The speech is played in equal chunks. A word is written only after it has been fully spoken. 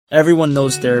Everyone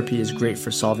knows therapy is great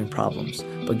for solving problems,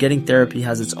 but getting therapy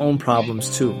has its own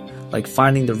problems too, like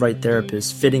finding the right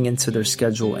therapist, fitting into their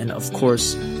schedule, and of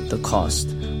course, the cost.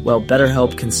 Well,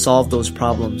 BetterHelp can solve those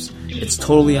problems. It's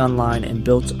totally online and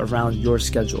built around your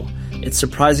schedule. It's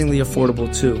surprisingly affordable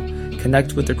too.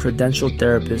 Connect with a credentialed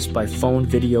therapist by phone,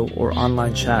 video, or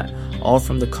online chat, all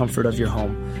from the comfort of your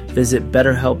home. Visit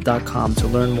BetterHelp.com to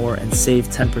learn more and save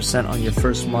 10% on your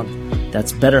first month.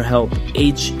 That's BetterHelp,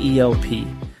 H-E-L-P.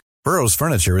 Burrow's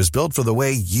furniture is built for the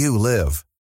way you live.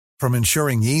 From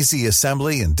ensuring easy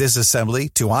assembly and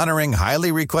disassembly to honoring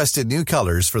highly requested new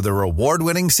colors for their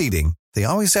award-winning seating, they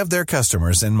always have their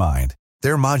customers in mind.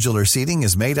 Their modular seating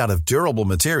is made out of durable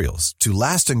materials to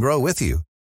last and grow with you.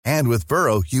 And with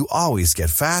Burrow, you always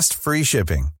get fast, free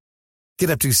shipping.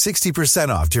 Get up to 60%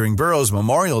 off during Burrow's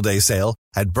Memorial Day sale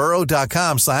at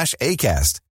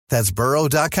burrow.com/ACAST. That's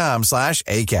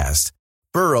burrow.com/ACAST.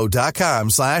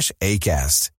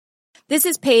 burrow.com/ACAST. This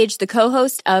is Paige, the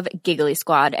co-host of Giggly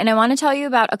Squad, and I want to tell you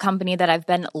about a company that I've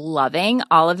been loving,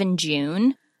 Olive &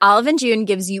 June. Olive & June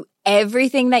gives you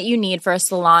everything that you need for a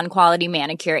salon-quality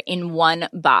manicure in one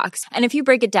box. And if you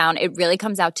break it down, it really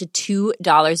comes out to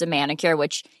 $2 a manicure,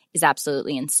 which is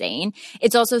absolutely insane.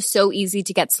 It's also so easy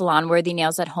to get salon-worthy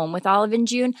nails at home with Olive &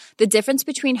 June. The difference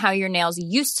between how your nails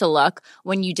used to look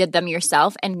when you did them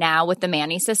yourself and now with the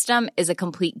Mani system is a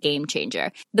complete game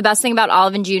changer. The best thing about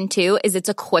Olive & June, too, is it's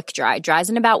a quick dry. Dries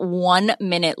in about 1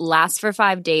 minute, lasts for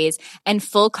 5 days, and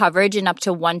full coverage in up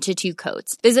to 1 to 2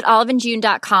 coats. Visit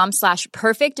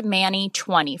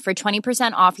oliveandjune.com/perfectmani20 for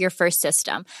 20% off your first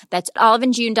system. That's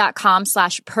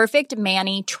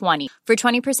oliveandjune.com/perfectmani20 for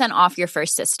 20% off your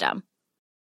first system.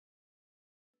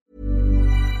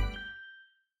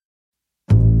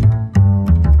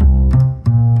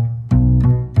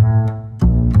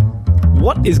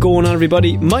 What is going on,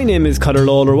 everybody? My name is Conor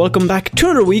Lawler. Welcome back to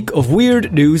another week of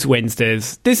Weird News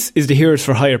Wednesdays. This is the Heroes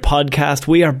for Hire podcast.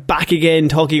 We are back again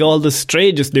talking all the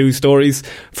strangest news stories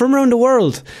from around the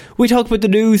world. We talk about the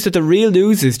news that the real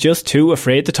news is just too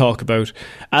afraid to talk about.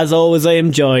 As always, I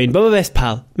am joined by my best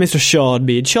pal, Mr. Sean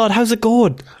Mead. Sean, how's it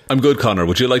going? I'm good, Conor.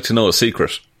 Would you like to know a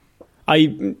secret?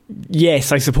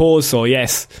 Yes, I suppose so,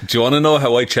 yes. Do you want to know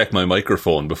how I check my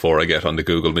microphone before I get on the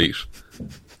Google Meet?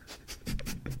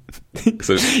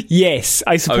 So, yes,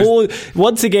 I suppose.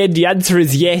 Once again, the answer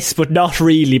is yes, but not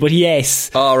really. But yes.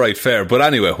 All right, fair. But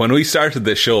anyway, when we started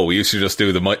this show, we used to just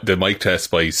do the mic test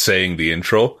by saying the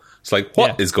intro. It's like,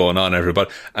 what is going on,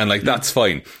 everybody? And like, that's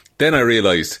fine. Then I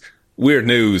realised, weird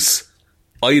news,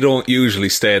 I don't usually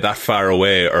stay that far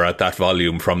away or at that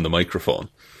volume from the microphone.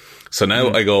 So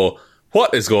now I go,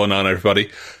 what is going on, everybody?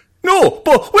 No,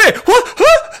 but wait, what?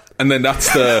 Huh? And then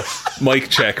that's the mic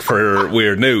check for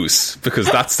weird news, because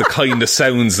that's the kind of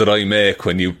sounds that I make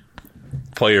when you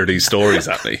fire these stories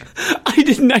at me. I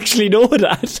didn't actually know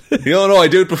that. No, I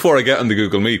do it before I get on the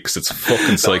Google Meet, because it's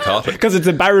fucking psychotic. Because it's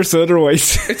embarrassing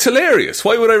otherwise. It's hilarious.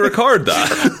 Why would I record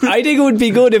that? I think it would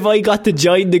be good if I got to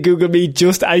join the Google Meet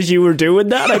just as you were doing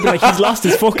that. I'd be like, he's lost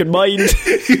his fucking mind.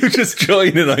 You just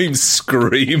join and I'm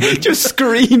screaming. Just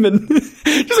screaming.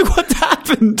 Just like, what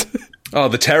happened? Oh,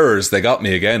 the terrors, they got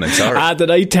me again, I'm sorry. The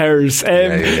night terrors.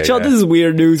 Sean, this is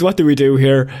weird news. What do we do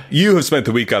here? You have spent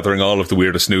the week gathering all of the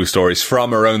weirdest news stories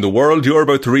from around the world. You're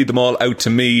about to read them all out to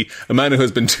me, a man who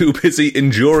has been too busy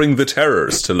enduring the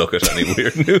terrors to look at any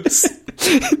weird news.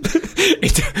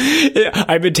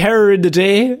 I'm in terror in the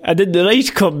day, and then the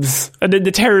night comes, and then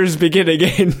the terrors begin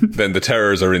again. Then the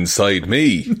terrors are inside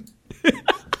me.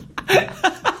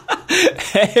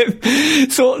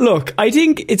 So look, I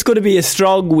think it's going to be a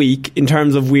strong week in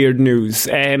terms of weird news.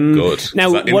 Good. Now,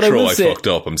 that what intro I fucked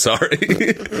up, I'm sorry.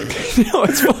 No,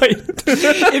 it's fine.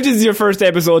 If this is your first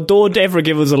episode, don't ever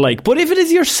give us a like. But if it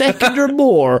is your second or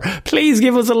more, please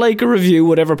give us a like or review,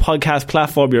 whatever podcast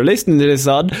platform you're listening to this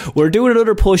on. We're doing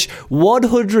another push,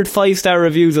 100 5-star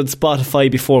reviews on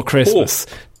Spotify before Christmas.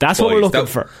 That's what we're looking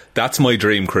for. That's my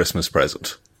dream Christmas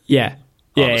present. Yeah.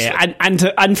 Yeah.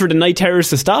 And for the night terrors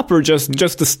to stop, or just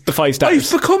the 5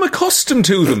 stars? I've become accustomed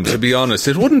to them, to be honest.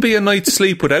 It wouldn't be a night's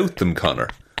sleep without them, Conor.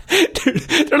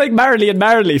 They're like Marley and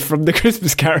Marley from the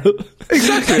Christmas Carol.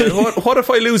 Exactly. What if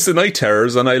I lose the night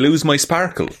terrors and I lose my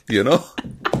sparkle, you know?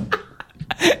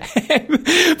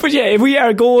 But yeah, we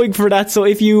are going for that. So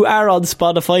if you are on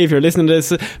Spotify, if you're listening to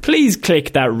this, please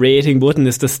click that rating button.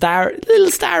 It's the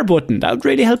little star button. That would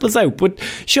really help us out. But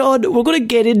Sean, we're going to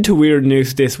get into weird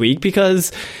news this week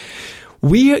because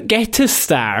we get to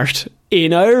start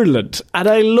in Ireland. And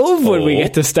I love when we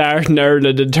get to start in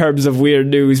Ireland in terms of weird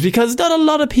news, because not a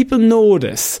lot of people know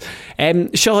this.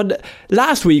 Sean,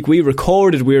 last week we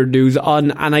recorded weird news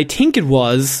on, and I think it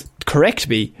was, correct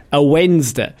me, a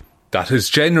Wednesday. that is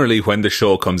generally when the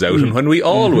show comes out and when we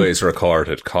always record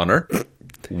it, Connor.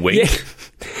 Wink.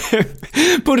 Yeah.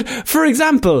 But, for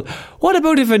example, what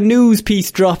about if a news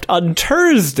piece dropped on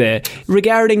Thursday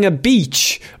regarding a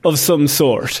beach of some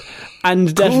sort and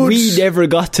that we never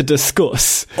got to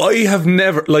discuss? I have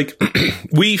never, like,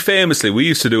 we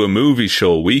used to do a movie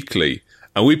show weekly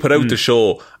and we put out the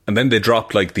show and then they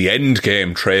dropped, like, the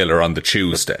Endgame trailer on the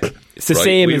Tuesday. It's the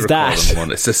same as that.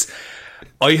 It's just,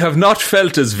 I have not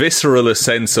felt as visceral a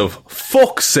sense of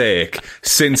fuck's sake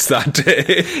since that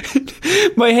day.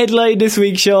 My headline this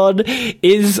week, Sean,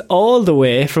 is all the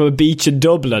way from a beach in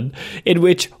Dublin, in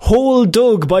which hole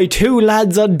dug by 2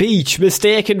 lads on beach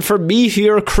mistaken for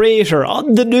meteor crater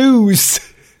on the news.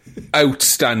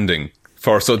 Outstanding.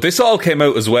 So this all came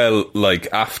out as well, like,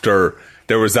 after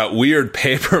there was that weird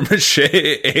paper mache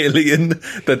alien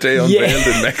that they unveiled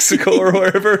in Mexico or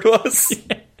wherever it was.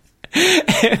 Yeah.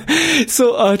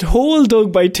 So a hole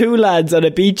dug by 2 lads on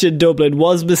a beach in Dublin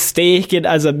was mistaken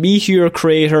as a meteor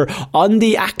crater on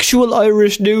the actual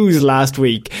Irish news last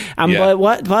week. And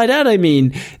by that I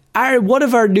mean, one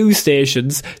of our news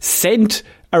stations sent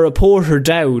a reporter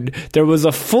down. There was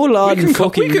a full-on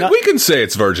we can say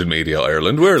it's Virgin Media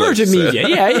Ireland. We're Virgin Media,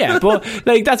 yeah. But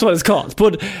like that's what it's called.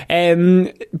 But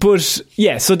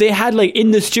yeah. So they had like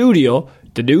in the studio.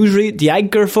 The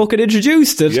anchor fucking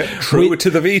introduced it. Yeah, threw it to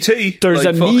the VT. There's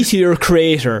a meteor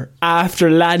crater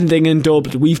after landing in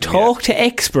Dublin. We've talked to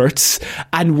experts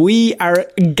and we are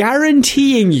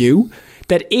guaranteeing you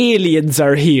that aliens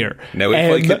are here. Now,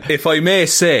 if I may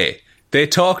say, they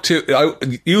talk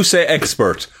to... you say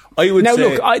expert. I would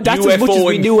say that's UFO as much as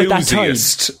we knew at that time.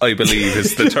 I believe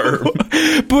is the term.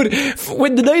 But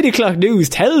when the 9 o'clock news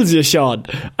tells you, Sean,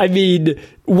 I mean,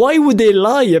 why would they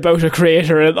lie about a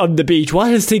crater on the beach?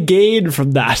 What is to gain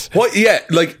from that? What? Yeah,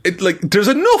 there's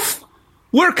enough.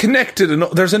 We're connected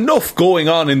enough. There's enough going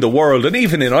on in the world, and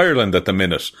even in Ireland at the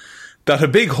minute, that a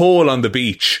big hole on the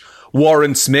beach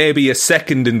warrants maybe a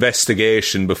second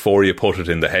investigation before you put it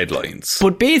in the headlines.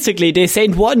 But basically they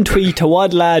sent one tweet to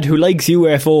one lad who likes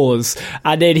UFOs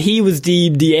and then he was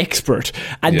deemed the expert,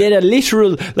 and then a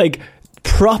literal like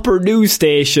proper news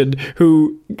station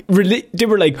who they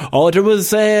were like, oh, there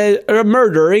was a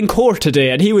murder in court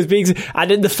today, and he was being, and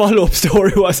then the follow-up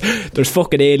story was, there's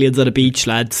fucking aliens on the beach,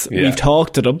 lads. We've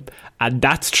talked to them and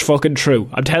that's fucking true.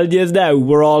 I'm telling you now,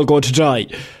 we're all going to die.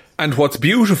 And what's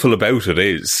beautiful about it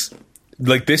is,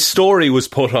 like, this story was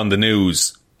put on the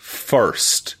news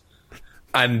first,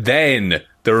 and then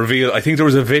the reveal, I think there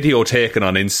was a video taken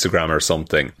on Instagram or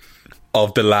something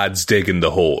of the lads digging the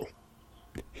hole.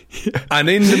 And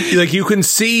in the, like, you can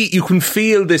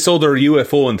feel this other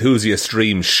UFO enthusiast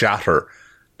dream shatter,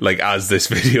 like, as this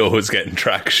video is getting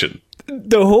traction.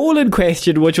 The hole in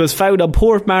question, which was found on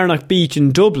Portmarnock Beach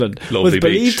in Dublin, was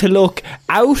believed to look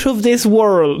out of this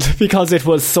world because it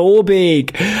was so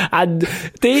big. And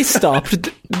they stopped,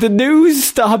 the news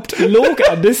stopped,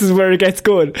 and this is where it gets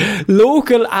good,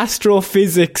 local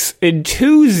astrophysics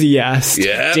enthusiast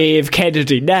Dave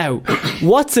Kennedy. Now,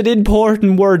 what's an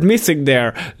important word missing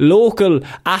there? Local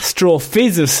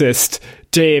astrophysicist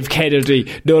Dave Kennedy.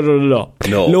 No.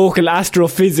 Local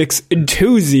astrophysics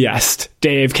enthusiast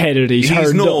Dave Kennedy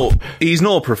turned up. He's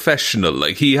no professional.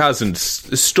 Like, he hasn't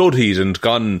studied and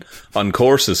gone on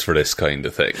courses for this kind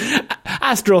of thing.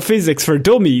 Astrophysics for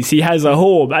dummies. He has a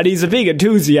home, and he's a big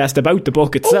enthusiast about the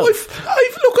book itself.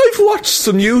 I've watched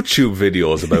some YouTube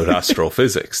videos about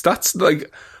astrophysics. That's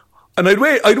like, and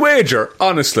I'd wager,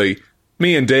 honestly,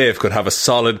 me and Dave could have a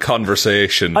solid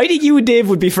conversation. I think you and Dave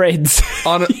would be friends.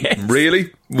 Yes.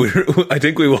 Really? I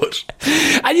think we would.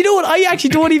 And you know what? I actually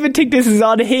don't even think this is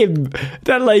on him.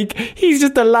 That, like, he's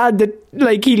just a lad that,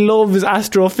 like, he loves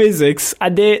astrophysics,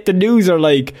 and the news are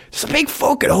like, there's a big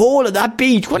fucking hole in that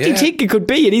beach. What do you think it could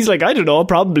be? And he's like, I don't know,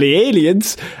 probably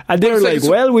aliens. And they're like,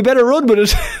 well, we better run with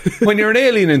it. When you're an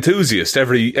alien enthusiast,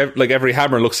 every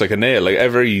hammer looks like a nail. Like,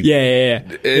 every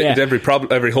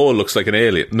hole looks like an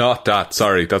alien. Not that.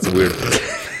 Sorry, that's a weird.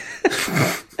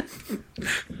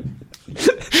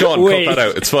 Sean, cut that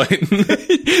out. It's fine.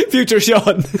 Future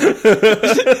Sean.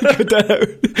 Cut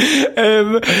that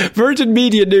out. Virgin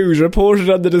Media News reported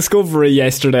on the Discovery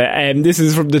yesterday, this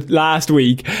is from the last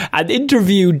week, and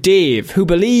interviewed Dave, who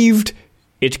believed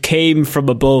it came from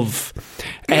above.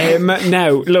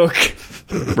 Now, look.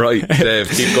 Right, Dave,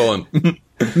 keep going.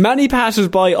 Many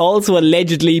passers-by also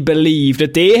allegedly believed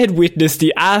that they had witnessed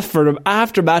the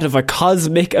aftermath of a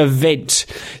cosmic event.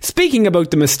 Speaking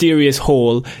about the mysterious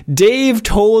hole, Dave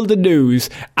told the news,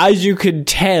 as you can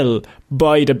tell,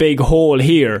 by the big hole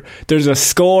here. There's a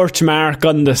scorch mark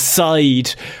on the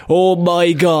side. Oh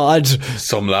my God.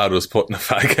 Some lad was putting a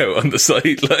fag out on the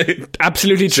side. Like,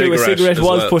 absolutely true. A cigarette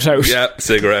was put out. Yeah,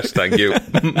 cigarette, thank you.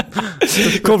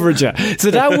 Covered you.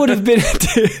 So that would have been...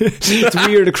 It's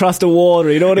weird across the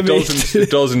water, you know what I mean? It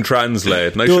doesn't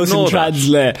translate. And I doesn't should know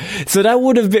translate. That. So that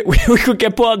would have been... We could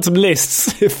get put on some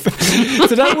lists.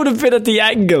 So that would have been at the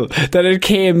angle that it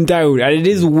came down, and it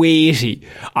is weighty.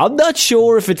 I'm not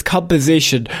sure if it's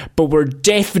composition, but we're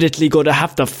definitely going to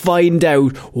have to find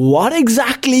out what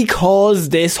exactly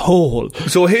caused this hole.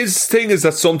 So his thing is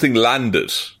that something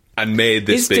landed and made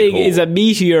this big hole. His thing is a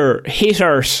meteor hit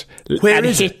Earth and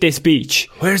hit this beach.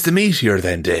 Where's the meteor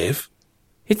then, Dave?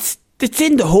 It's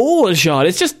in the hole, Sean.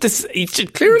 It's just this.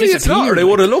 Clearly it's not, or they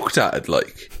would have looked at it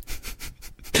like.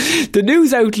 The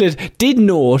news outlet did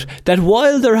note that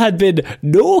while there had been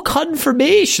no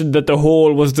confirmation that the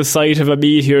hole was the site of a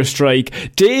meteor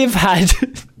strike, Dave had,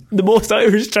 the most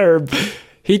Irish term,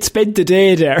 he'd spent the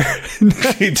day there.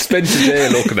 He'd spent the day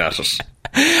looking at it.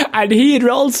 And he had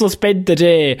also spent the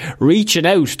day reaching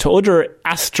out to other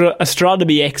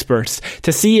astronomy experts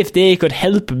to see if they could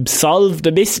help him solve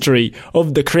the mystery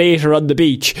of the crater on the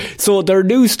beach. So their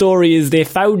new story is they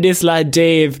found this lad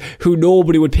Dave who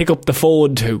nobody would pick up the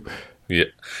phone to. Yeah.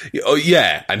 Oh,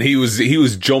 yeah. And he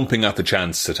was jumping at the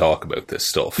chance to talk about this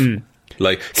stuff.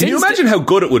 Like, can you imagine how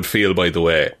good it would feel, by the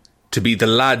way, to be the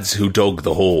lads who dug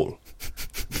the hole?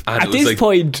 And at this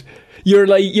point... You're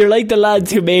like the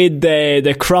lads who made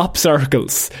the crop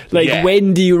circles. Like,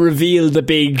 when do you reveal the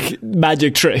big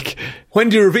magic trick? When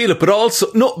do you reveal it? But also,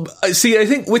 no, see, I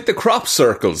think with the crop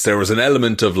circles, there was an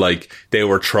element of like, they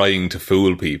were trying to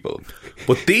fool people.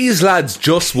 But these lads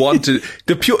just wanted,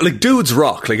 dudes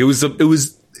rock. Like,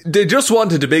 they just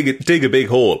wanted to dig a big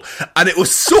hole. And it was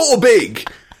so big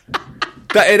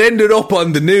that it ended up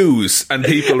on the news and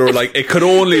people were like, it could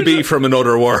only be from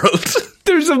another world.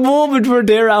 There's a moment where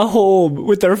they're at home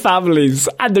with their families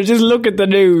and they're just looking at the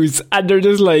news and they're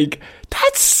just like,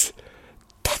 that's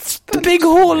the big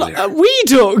hole we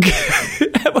dug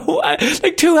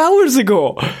like 2 hours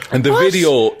ago. And the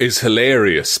video is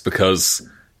hilarious because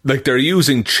like they're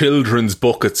using children's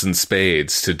buckets and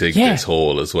spades to dig this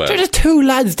hole as well. There's just two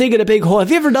lads digging a big hole.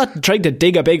 Have you ever not tried to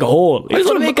dig a big hole? You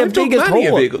want to make a biggest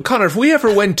hole. Connor, if we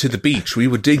ever went to the beach, we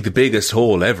would dig the biggest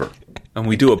hole ever. And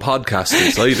we do a podcast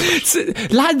inside of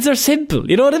it. Lads are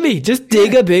simple, you know what I mean? Just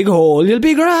dig a big hole, you'll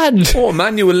be grand. Oh,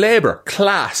 manual labour,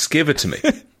 class, give it to me.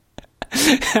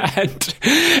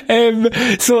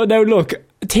 And, so now look,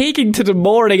 taking to the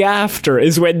morning after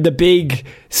is when the big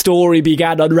story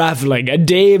began unravelling and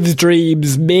Dave's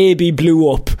dreams maybe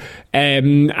blew up.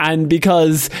 And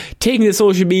because taking to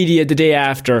social media the day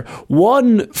after,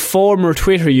 one former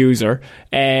Twitter user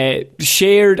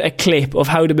shared a clip of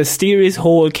how the mysterious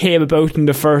hole came about in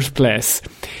the first place.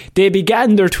 They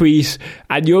began their tweet,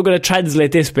 and you're going to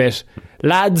translate this bit.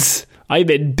 Lads, I'm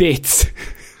in bits.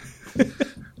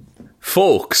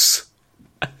 Folks,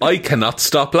 I cannot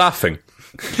stop laughing.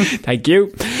 Thank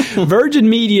you. Virgin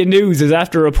Media News is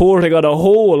after reporting on a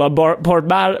hole on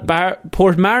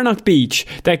Portmarnock Beach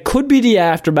that could be the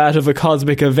aftermath of a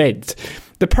cosmic event.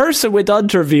 The person went on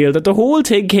to reveal that the whole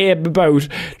thing came about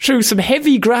through some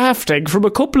heavy grafting from a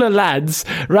couple of lads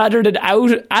rather than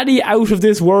any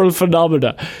out-of-this-world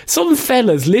phenomena. Some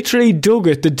fellas literally dug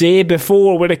it the day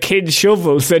before with a kid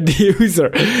shovel, said the user.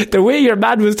 The way your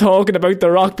man was talking about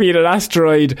the rock being an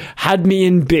asteroid had me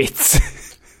in bits.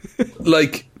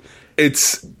 Like,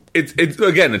 it's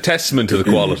again a testament to the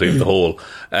quality of the whole.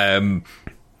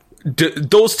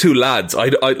 Those two lads,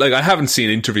 I haven't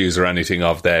seen interviews or anything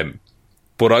of them,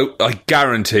 but I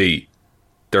guarantee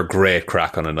they're great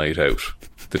crack on a night out.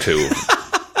 The two of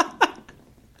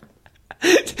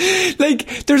them.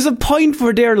 Like, there's a point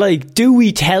where they're like, do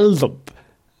we tell them?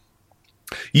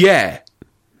 Yeah.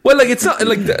 Well, like, it's not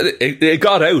like it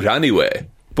got out anyway.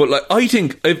 But like, I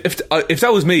think if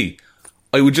that was me,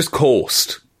 I would just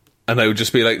coast, and I would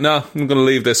just be like, nah, I'm going to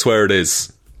leave this where it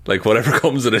is. Like, whatever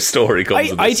comes of this story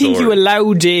comes of this story. I think you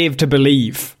allow Dave to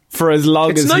believe for as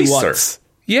long as he wants.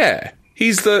 Yeah.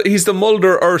 He's the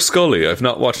Mulder or Scully. I've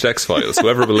not watched X-Files.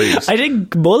 Whoever believes. I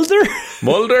think Mulder?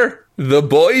 Mulder? The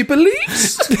boy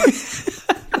believes?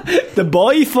 The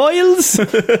boy files?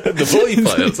 The boy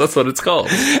files, that's what it's called.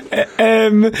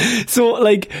 So,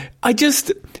 like,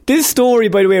 this story,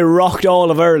 by the way, rocked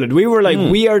all of Ireland. We were like,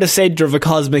 we are the centre of a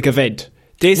cosmic event.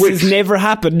 This has never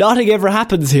happened. Nothing ever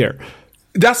happens here.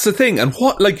 That's the thing. And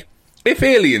what, like, if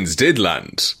aliens did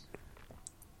land,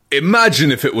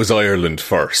 imagine if it was Ireland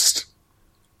first.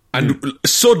 And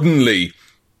suddenly,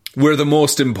 we're the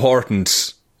most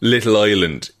important little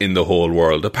island in the whole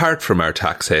world, apart from our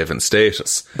tax haven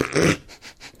status.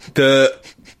 The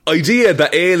idea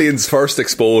that aliens' first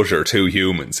exposure to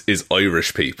humans is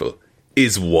Irish people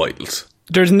is wild.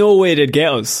 There's no way they'd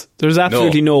get us. There's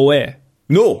absolutely no way.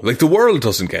 No, like the world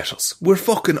doesn't get us. We're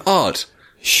fucking odd.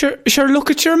 Sure,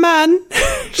 look at your man.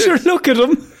 Sure, look at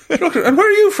him. Look, and where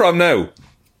are you from now?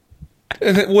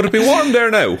 Would it be warm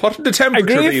there now? What would the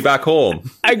temperature be back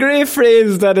home? A great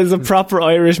phrase that is a proper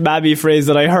Irish mammy phrase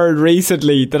that I heard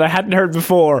recently that I hadn't heard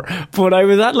before. But I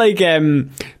was at like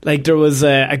there was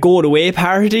a going away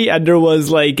party and there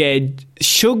was like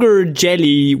sugar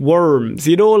jelly worms.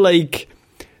 You know, like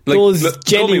those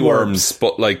jelly gummy worms,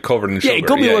 but like covered in sugar. Yeah,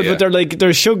 gummy worms, but they're like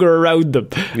there's sugar around them.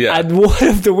 Yeah. And one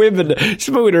of the women, she's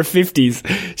about in her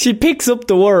 50s, she picks up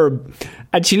the worm.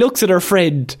 And she looks at her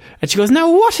friend and she goes,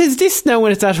 now what is this now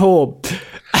when it's at home?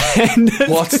 And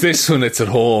what's this when it's at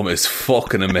home is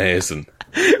fucking amazing.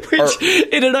 Which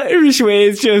in an Irish way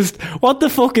is just, what the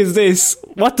fuck is this?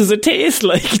 What does it taste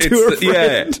like to her friend?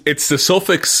 Yeah, it's the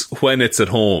suffix when it's at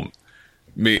home.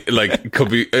 Could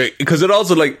be, because it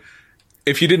also like,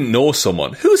 if you didn't know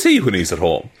someone, who's he when he's at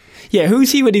home? Yeah,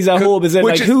 who's he when he's at home? Is it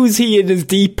like, who's he in his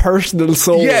deep personal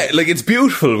soul? Yeah, like it's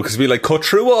beautiful because we like cut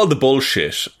through all the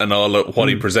bullshit and all of what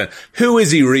he presents. Who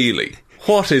is he really?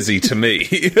 What is he to me?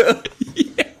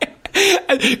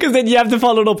 Because then you have to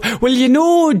follow it up. Well, you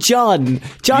know John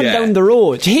down the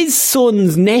road, his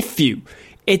son's nephew,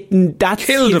 that's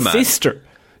killed his sister.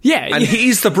 Yeah. And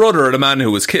he's the brother of the man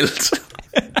who was killed.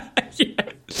 Yeah.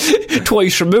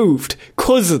 Twice removed,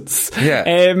 cousins.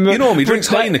 Yeah, you know he drinks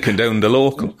Heineken down the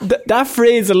local. That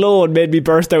phrase alone made me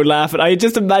burst out laughing. I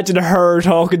just imagine her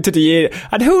talking to the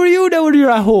and who are you now when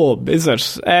you're at home? Is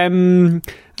it? And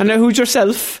now who's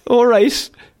yourself? All right,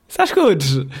 is that good?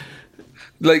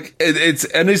 Like it's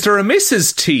and is there a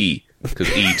Mrs. T?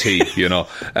 Because E.T., you know.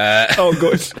 Oh,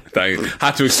 good. I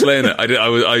had to explain it.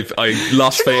 I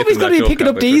lost faith in that joke. Nobody's going to be picking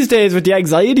up these days with the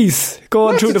anxieties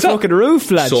going through the fucking roof,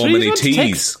 lads. So many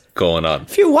T's going on. A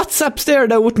few WhatsApps there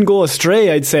that wouldn't go astray,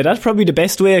 I'd say. That's probably the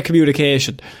best way of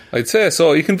communication. I'd say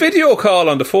so. You can video call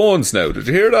on the phones now. Did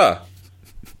you hear that?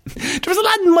 There was a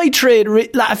lad in my trade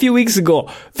a few weeks ago.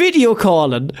 Video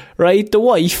calling, right? The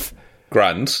wife.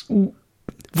 Grand.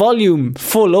 Volume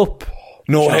full up.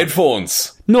 No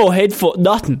headphones. No headphone,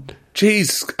 nothing.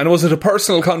 Jeez, and was it a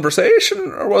personal conversation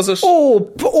or was it?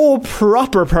 Oh,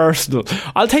 proper personal.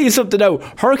 I'll tell you something now.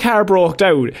 Her car broke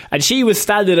down and she was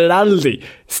standing at Aldi,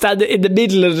 standing in the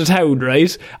middle of the town,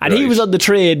 right? And he was on the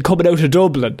train coming out of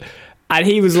Dublin. And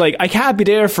he was like, I can't be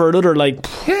there for another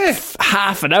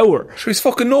half an hour. Sure, he's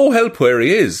fucking no help where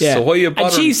he is. Yeah. So why are you bothering?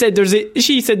 And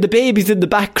she said the baby's in the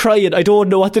back crying. I don't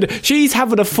know what to do. She's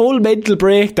having a full mental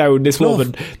breakdown, this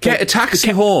woman. Get a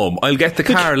taxi home. I'll get the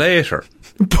car later.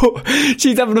 But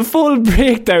she's having a full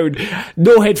breakdown.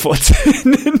 No headphones.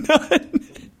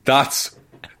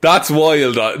 That's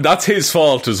wild. That's his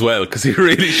fault as well, because he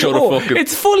really should have fucking...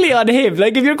 It's fully on him.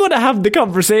 Like, if you're going to have the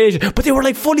conversation... But they were,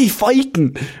 like, fully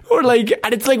fighting. Or, like...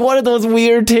 And it's, like, one of those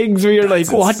weird things where you're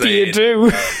like, what do you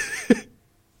do?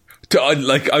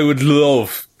 I would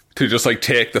love to just, like,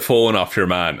 take the phone off your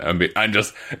man and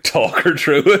just talk her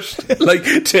through it.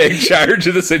 Like, take charge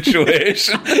of the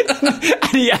situation.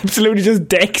 And he absolutely just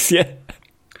decks you.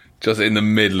 Just in the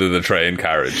middle of the train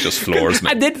carriage, just floors me.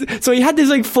 And then, so he had this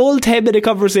like full 10-minute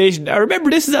conversation. I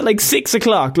remember this is at like 6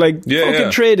 o'clock. Like,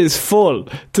 fucking train is full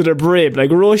to the brim,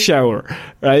 like rush hour,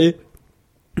 right?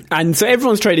 And so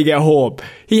everyone's trying to get home.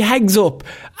 He hangs up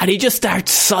and he just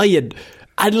starts sighing.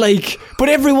 And like, but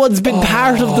everyone's been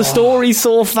part of the story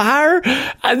so far.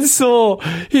 And so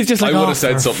he's just like, I would have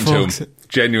said something to him.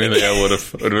 Genuinely, I would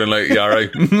have been like, yeah,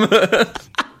 alright.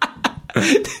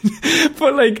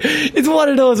 But like, it's one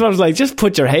of those where I was like, just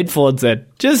put your headphones in,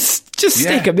 just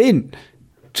stick them in,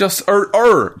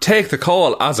 or take the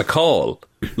call as a call.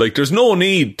 Like, there's no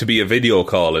need to be a video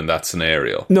call in that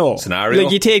scenario.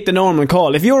 Like, you take the normal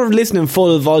call. If you're listening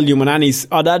full volume on any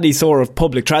sort of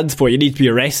public transport, you need to be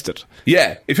arrested.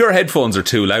 Yeah, if your headphones are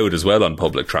too loud as well on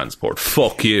public transport,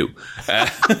 fuck you.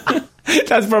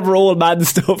 That's proper old man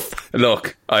stuff.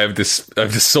 Look, I have the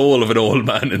soul of an old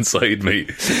man inside me.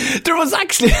 There was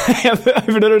actually, I have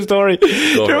another story.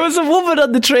 There was a woman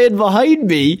on the train behind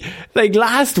me, like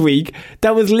last week,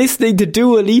 that was listening to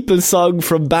Dua Lipa's song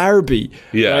from Barbie.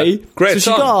 Yeah, right? Great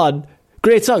song. She gone.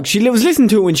 Great song. She was listening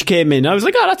to it when she came in. I was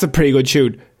like, oh, that's a pretty good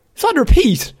tune. It's on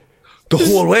repeat. The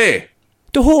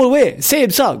whole way.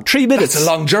 Same song. 3 minutes. That's a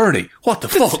long journey. What the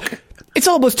fuck? It's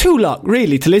almost too long,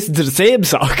 really, to listen to the same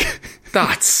song.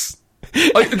 That's...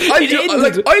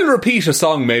 I'll repeat a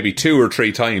song maybe 2 or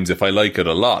 3 times if I like it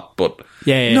a lot, but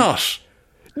not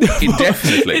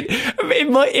Indefinitely.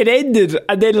 It ended,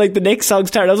 and then like the next song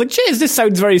started. I was like, "Jeez, this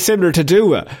sounds very similar to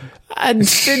Dua." And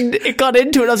then it got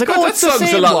into it. I was like, God, "Oh, that it's the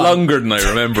song's same a lot one." longer than I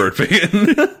remember it being.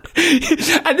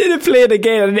 And then it played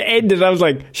again, and it ended. And I was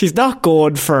like, "She's not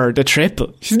going for the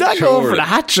triple. She's not going for the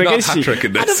hat trick, Not is she?" hat-trick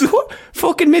in And this. of course,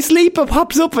 fucking Miss Lipa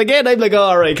pops up again. I'm like,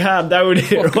 "All right, calm down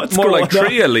here. What's More going like on?"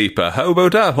 Tria Lipa. How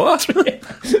about that? What?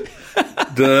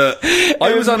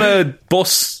 I was on a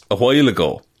bus a while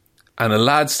ago, and a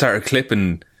lad started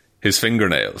clipping his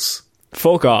fingernails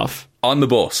Fuck off. on the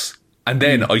bus, and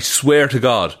then I swear to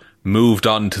God, moved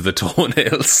on to the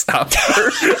toenails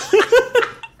after.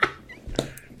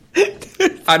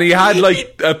 And he had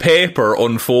like a paper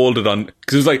unfolded on,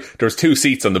 because it was like there was 2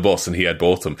 seats on the bus, and he had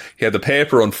both of them. He had the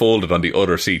paper unfolded on the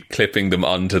other seat, clipping them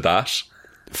onto that.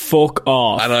 Fuck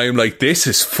off. And I'm like, this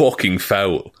is fucking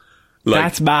foul. Like,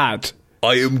 That's mad.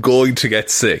 I am going to get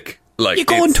sick. Like, You're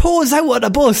going toes out on a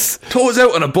bus. toes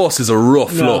out on a bus is a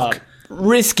rough look.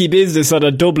 Risky business on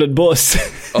a Dublin bus.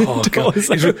 Oh God!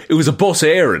 Toes out. It was a bus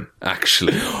airing,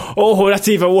 actually. Oh, that's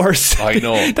even worse. I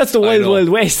know. That's the I Wild know. Wild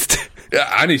West. Yeah,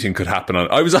 anything could happen on.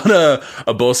 I was on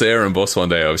a bus airing bus one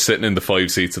day. I was sitting in the 5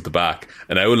 seats at the back,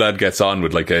 and our lad gets on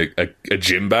with like a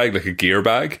gym bag, like a gear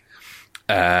bag,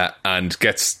 and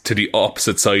gets to the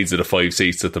opposite sides of the 5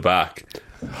 seats at the back,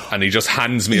 and he just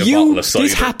hands me a bottle of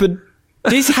cider.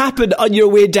 This happened on your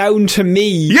way down to me.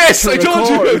 Yes, to I told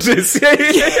you about this. Yeah.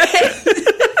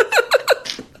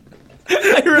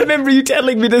 I remember you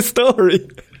telling me this story.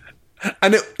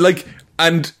 And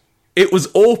it was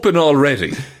open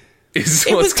already.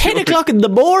 It was 10 o'clock in the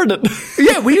morning.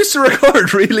 Yeah, we used to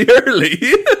record really early.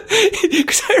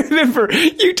 Because I remember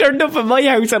you turned up at my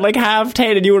house at like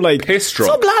 10:30 and you were like, Pissed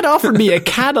drunk. some lad offered me a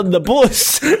can on the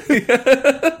bus.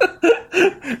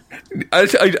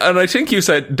 And I think you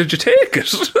said, did you take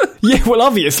it? Yeah, well,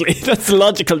 obviously. That's the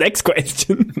logical next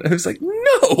question. I was like,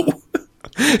 no.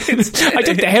 I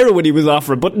took the heroin he was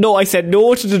offering, but no, I said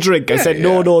no to the drink. I said,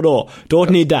 no, don't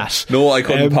need that. No, I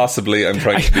couldn't possibly. I'm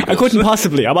trying to be good. I couldn't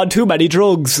possibly. I'm on too many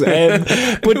drugs. But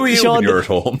Who are you Sean, when you're at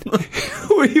home?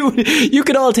 who are you? You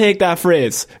can all take that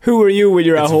phrase. Who are you when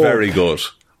you're at home? Very good.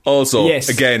 Also, Yes.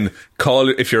 again,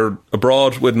 if you're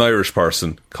abroad with an Irish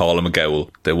person, call them a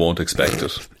gowl. They won't expect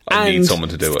it. I need someone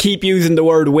to do it. Keep using the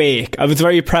word wake. I was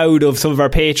very proud of some of our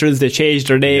patrons. They changed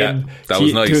their name Yeah, that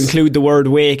was nice. to include the word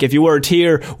wake. If you weren't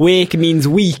here, wake means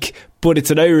weak, but it's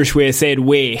an Irish way of saying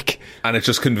wake. And it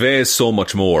just conveys so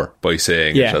much more by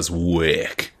saying Yeah. it as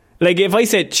wake. Like if I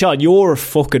said, Sean, you're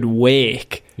fucking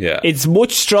wake. Yeah. It's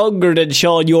much stronger than,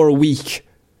 Sean, you're weak.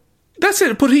 That's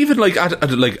it. But even like,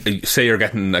 say you're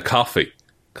getting a coffee.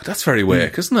 God, that's very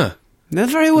wake, isn't it?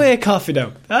 That's very wake coffee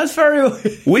now. That's very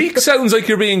wake. Weak sounds like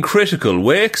you're being critical.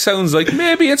 Wake sounds like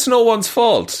maybe it's no one's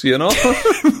fault, you know?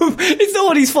 It's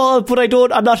nobody's fault, but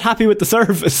I'm not happy with the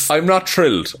service. I'm not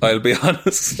thrilled, I'll be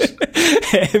honest.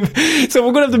 So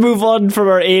we're going to have to move on from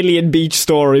our alien beach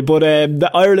story, but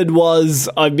the Ireland was,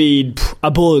 a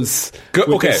buzz. with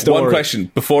Okay, this story. one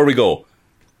question before we go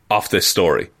off this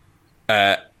story.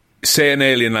 Say an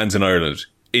alien lands in Ireland,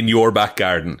 in your back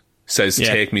garden, says,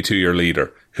 Yeah. take me to your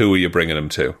leader. Who are you bringing him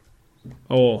to?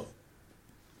 Oh.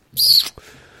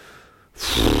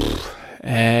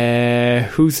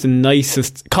 Who's the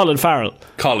nicest? Colin Farrell.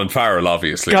 Colin Farrell,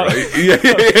 obviously, Colin- right? Yeah.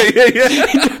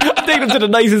 I'm taking him to the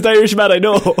nicest Irish man I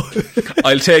know.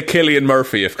 I'll take Cillian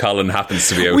Murphy if Colin happens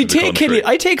to be out We of the take country. Killian.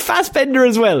 I take Fassbender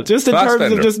as well, just in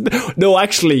terms of just. No,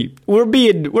 actually, we're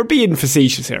being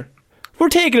facetious here. We're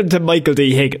taking him to Michael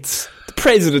D. Higgins, the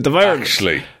president of Ireland.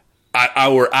 Actually,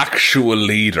 our actual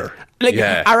leader. Like,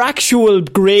 yeah. our actual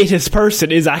greatest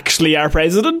person is actually our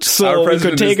president, so Our we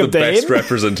president could take is him the to best him.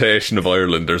 representation of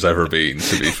Ireland there's ever been,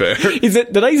 to be fair. Is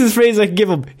it the nicest phrase I can give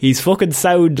him? He's fucking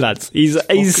sound, lads. He's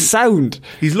sound.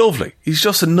 He's lovely. He's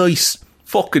just a nice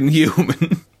fucking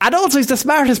human. And also, he's the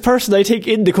smartest person, I think,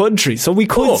 in the country, so we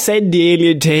could send the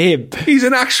alien to him. He's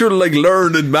an actual, like,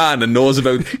 learned man and knows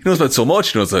about so much.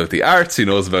 He knows about the arts. He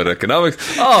knows about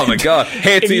economics. Oh, my God.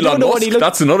 Hates If you Elon don't know what Musk. he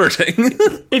That's another thing.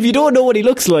 If you don't know what he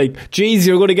looks like, geez,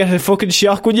 you're going to get a fucking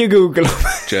shock when you Google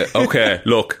him. Okay,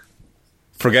 look.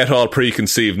 Forget all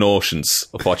preconceived notions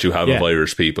of what you have of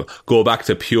Irish people. Go back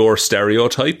to pure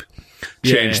stereotype.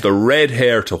 Change the red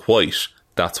hair to white.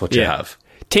 That's what you have.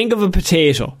 Think of a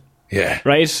potato. Yeah.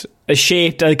 Right?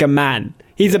 Shaped like a man.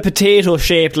 He's a potato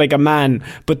shaped like a man,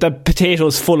 but the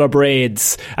potato's full of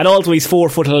braids. And also he's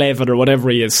 4'11" or whatever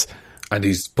he is. And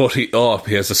he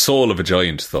has the soul of a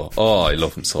giant, though. Oh, I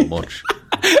love him so much.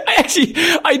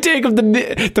 I take him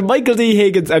the Michael D.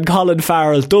 Higgins and Colin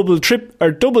Farrell double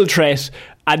threat,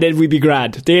 and then we'd be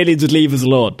grand. The aliens would leave us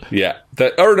alone. Yeah.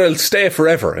 Or they'll stay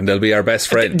forever and they'll be our best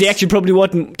friends. They actually probably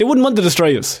wouldn't. They wouldn't want to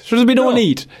destroy us. So there'd be no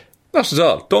need. Not at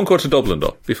all. Don't go to Dublin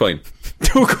though. Be fine.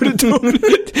 Don't go to Dublin.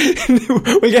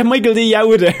 We'll get Michael D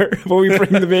out of there when we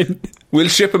bring them in. We'll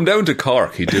ship him down to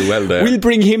Cork. He'd do well there. We'll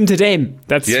bring him to them.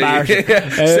 That's smart. Yeah.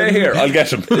 Stay here. I'll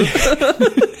get him.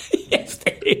 Yes,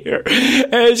 stay here.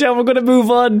 Sean, we're going to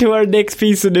move on to our next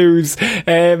piece of news.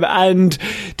 And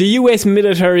the US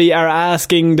military are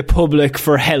asking the public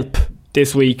for help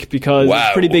this week because it's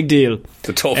a pretty big deal. It's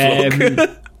a tough look.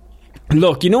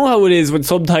 Look, you know how it is when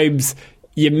sometimes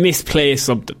you misplace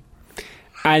something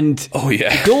and you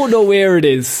don't know where it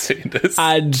is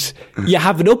and you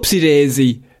have an upsy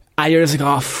daisy and you're just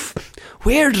like,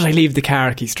 where did I leave the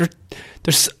car keys?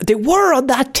 They were on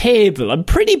that table. I'm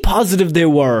pretty positive they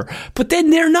were, but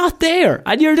then they're not there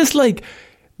and you're just like,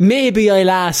 maybe I'll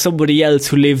ask somebody else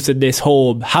who lives in this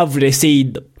home, have they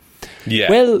seen them?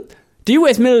 Well, the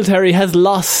US military has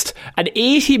lost an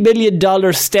 $80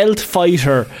 million stealth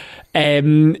fighter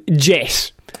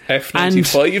jet.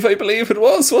 F-95, I believe it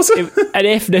was it? An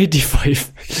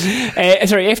F-95.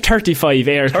 Sorry, F-35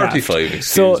 aircraft. 35,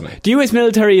 excuse me. The US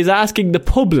military is asking the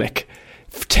public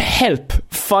to help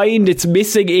find its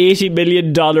missing $80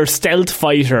 million stealth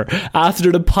fighter after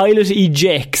the pilot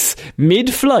ejects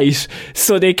mid-flight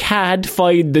so they can't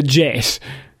find the jet.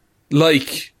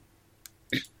 Like,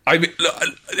 I mean,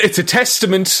 it's a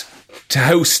testament to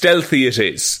how stealthy it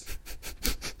is.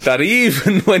 That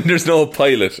even when there's no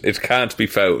pilot, it can't be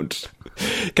found.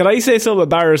 Can I say something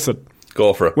embarrassing?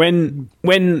 Go for it. When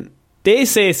they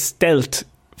say stealth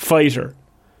fighter,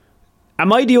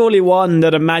 am I the only one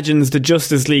that imagines the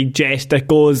Justice League jet that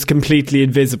goes completely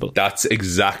invisible? That's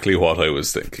exactly what I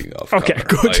was thinking of. Okay,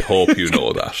 Connor. good. I hope you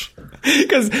know that.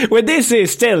 Because when they say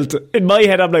stealth, in my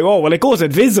head I'm like, oh, well, it goes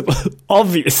invisible,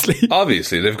 obviously.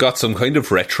 Obviously, they've got some kind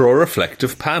of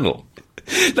retro-reflective panel.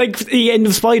 Like the end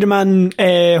of Spider-Man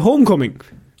Homecoming.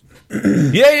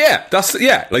 That's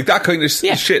like that kind of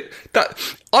shit. That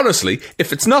honestly,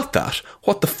 if it's not that,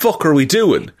 what the fuck are we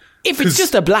doing? If it's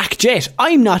just a black jet,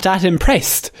 I'm not that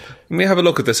impressed. Let me have a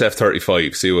look at this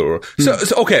F-35, see what we're... So,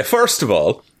 okay, first of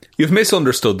all, you've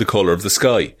misunderstood the colour of the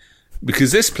sky.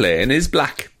 Because this plane is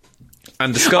black.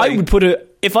 And the sky... I would put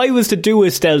if I was to do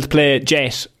a stealth plane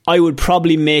jet, I would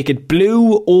probably make it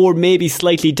blue or maybe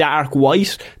slightly dark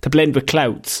white to blend with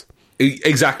clouds.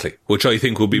 Exactly, which I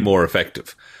think would be more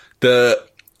effective. I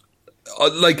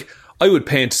would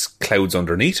paint clouds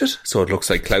underneath it, so it looks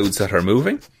like clouds that are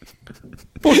moving.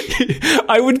 But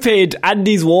I would paint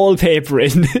Andy's wallpaper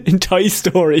in Toy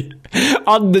Story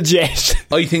on the jet.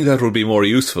 I think that would be more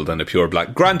useful than a pure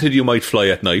black. Granted, you might fly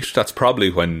at night. That's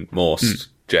probably when most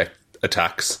jet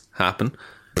attacks happen.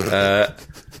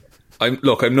 I'm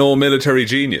no military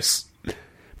genius.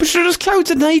 But sure, there's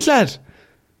clouds at night, lad.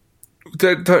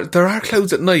 There are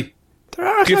clouds at night. There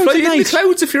are Do you clouds fly at night. in the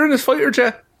clouds if you're in a fighter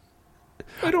jet?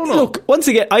 I don't know. Look, once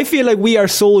again, I feel like we are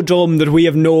so dumb that we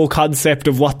have no concept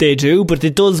of what they do, but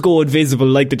it does go invisible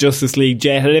like the Justice League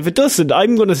jet, and if it doesn't,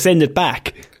 I'm going to send it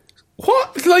back.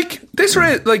 What? Like, this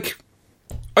rate, like,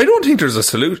 I don't think there's a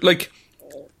solution. Like,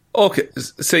 okay,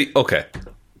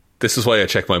 this is why I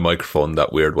check my microphone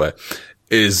that weird way,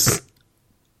 is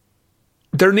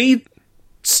there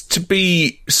needs to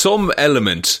be some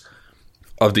element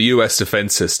of the US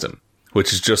defense system,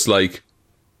 which is just like,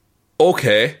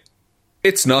 okay,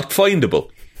 it's not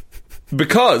findable.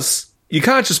 Because you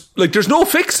can't just, like, there's no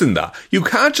fixing that. You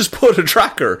can't just put a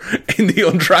tracker in the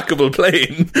untrackable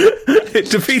plane.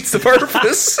 It defeats the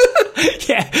purpose.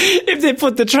 Yeah, if they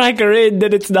put the tracker in,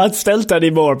 then it's not stealth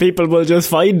anymore. People will just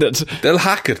find it. They'll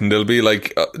hack it and they'll be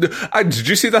like, did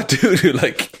you see that dude who,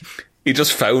 like, he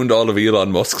just found all of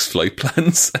Elon Musk's flight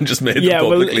plans and just made them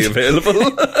publicly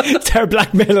available? They're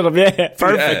blackmailing him,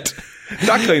 perfect. Yeah.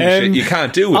 That kind of shit you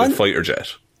can't do with a fighter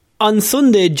jet. On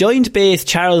Sunday, Joint Base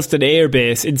Charleston Air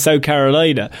Base in South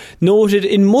Carolina noted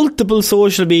in multiple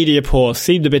social media posts,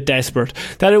 seemed a bit desperate,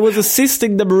 that it was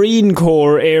assisting the Marine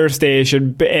Corps Air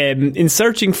Station in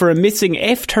searching for a missing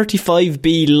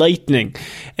F-35B Lightning,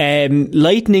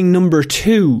 Lightning number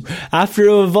 2, after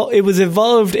it was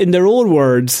involved, in their own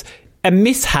words, a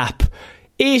mishap.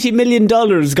 $80 million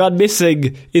gone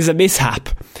missing is a mishap.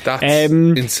 That's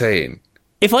insane.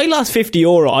 If I lost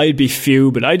 €50, I'd be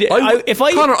fuming. Connor,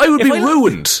 I would be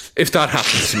ruined if that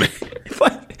happened to me. If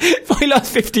I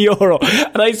lost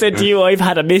 €50 and I said to you, I've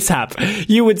had a mishap,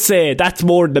 you would say, that's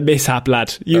more than a mishap,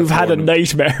 lad. You've had a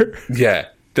nightmare. Yeah,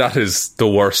 that is the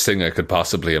worst thing I could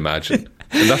possibly imagine.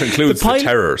 And that includes the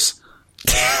terrors.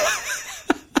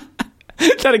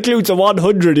 That includes a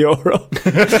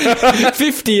 €100.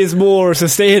 50 is more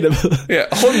sustainable. Yeah,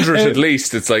 100 at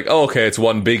least. It's like, okay, it's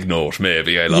one big note,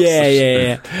 maybe. I lost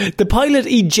it. Yeah. The pilot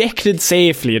ejected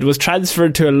safely and was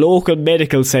transferred to a local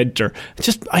medical centre.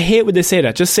 I hate when they say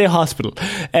that. Just say hospital.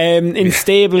 In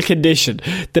stable condition.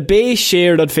 The base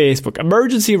shared on Facebook.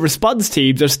 Emergency response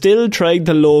teams are still trying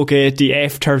to locate the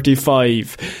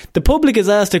F-35. The public is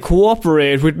asked to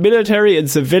cooperate with military and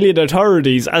civilian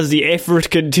authorities as the effort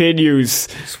continues.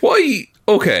 Why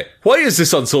is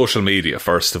this on social media,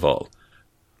 first of all?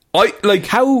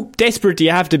 How desperate do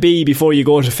you have to be before you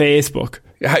go to Facebook?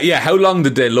 Yeah, how long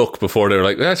did they look before they were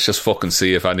like, let's just fucking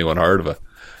see if anyone heard of it?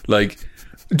 Like,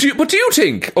 do you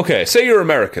think, okay, say you're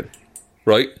American,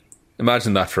 right?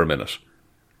 Imagine that for a minute.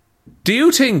 Do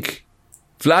you think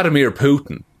Vladimir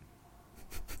Putin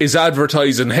is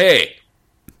advertising, hey,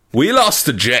 we lost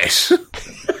a jet?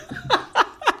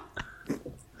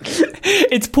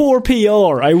 It's poor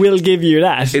PR, I will give you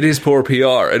that. It is poor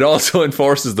PR. It also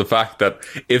enforces the fact that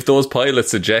if those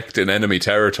pilots eject in enemy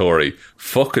territory,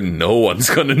 fucking no one's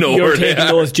going to know where they are. You're taking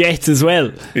those jets as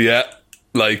well. Yeah.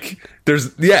 Like,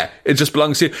 it just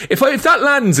belongs to you. If that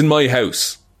lands in my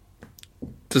house,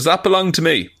 does that belong to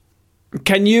me?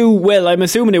 I'm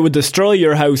assuming it would destroy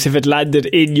your house if it landed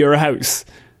in your house.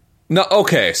 No,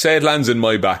 okay, say it lands in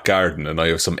my back garden and I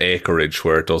have some acreage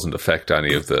where it doesn't affect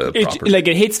any of the property. Like,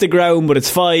 it hits the ground, but it's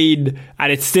fine, and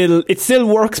it still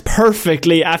works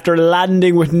perfectly after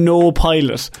landing with no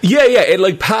pilot. Yeah, it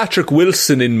like Patrick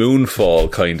Wilson in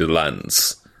Moonfall kind of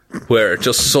lands, where it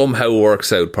just somehow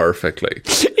works out perfectly.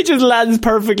 It just lands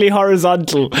perfectly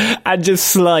horizontal and just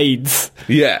slides.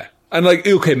 Yeah. And like,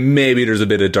 okay, maybe there's a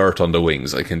bit of dirt on the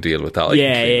wings. I can deal with that.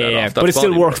 Yeah. But it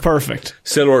still works perfect.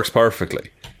 Still works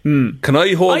perfectly. Can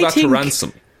I hold that to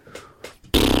ransom?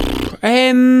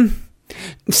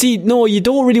 See, no, you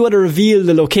don't really want to reveal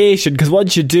the location, because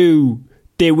once you do,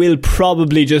 they will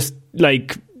probably just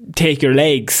like take your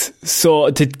legs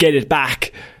to get it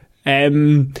back.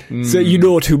 So you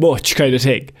know too much, kind of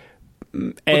thing.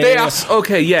 But they ask,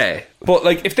 okay, yeah, but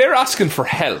like if they're asking for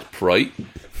help, right?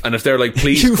 And if they're like,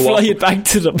 please you fly it back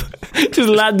to them. Just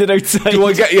land it outside. Do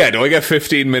I get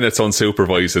 15 minutes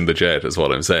unsupervised in the jet, is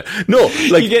what I'm saying. No,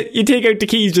 like, you take out the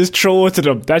keys, just throw it to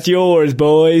them. That's yours,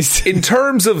 boys. In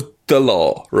terms of the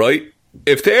law, right?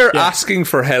 If they're asking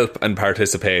for help and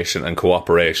participation and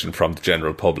cooperation from the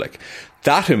general public,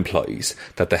 that implies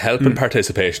that the help and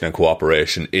participation and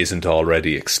cooperation isn't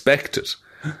already expected.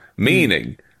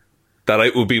 Meaning that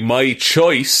it would be my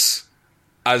choice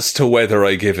as to whether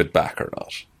I give it back or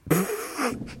not.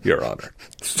 Your Honour.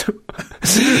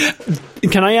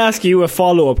 Can I ask you a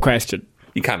follow-up question?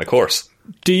 You can, of course.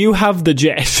 Do you have the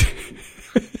jet?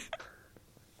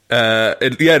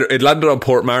 It landed on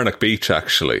Portmarnock Beach,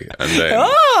 actually, and then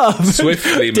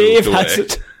swiftly Dave moved away. Has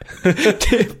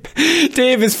it.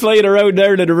 Dave is flying around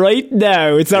Ireland right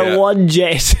now. It's our one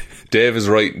jet. Dave is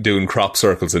doing crop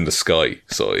circles in the sky,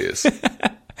 so he is.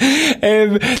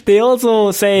 They also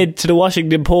said to the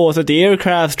Washington Post that the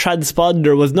aircraft's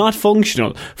transponder was not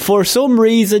functional for some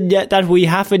reason that we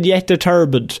haven't yet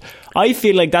determined. I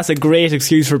feel like that's a great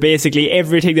excuse for basically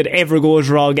everything that ever goes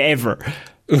wrong ever.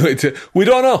 We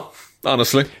don't know,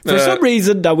 honestly. For some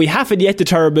reason that we haven't yet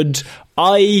determined,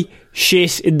 I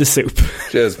shit in the soup.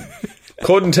 Cheers.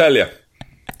 Couldn't tell you.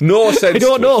 No sense. I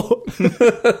don't know.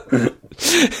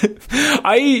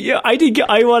 I think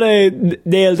I want to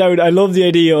nail down. I love the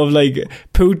idea of like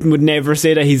Putin would never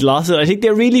say that he's lost it. I think they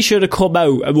really should have come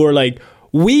out and were like,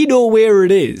 we know where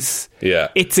it is. Yeah,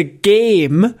 it's a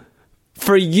game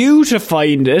for you to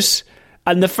find it,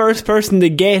 and the first person to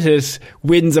get it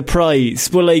wins a prize.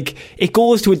 But like, it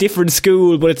goes to a different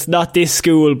school, but it's not this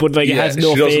school. But like, it has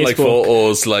no Facebook. She doesn't like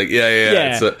photos. Like,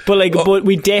 yeah. But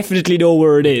we definitely know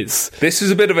where it is. This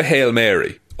is a bit of a Hail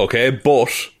Mary, okay? But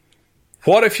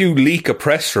what if you leak a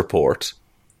press report?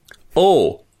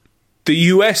 Oh, the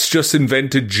US just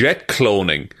invented jet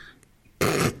cloning.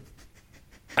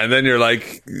 And then you're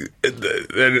like,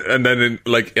 and then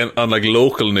on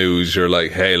local news, you're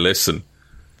like, hey, listen,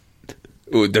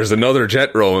 there's another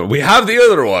jet rolling. We have the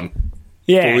other one.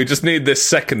 Yeah. But we just need this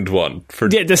second one.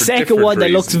 The second one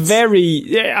that looks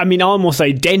almost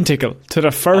identical to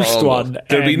the first one.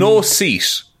 There'll be no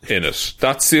seat in it.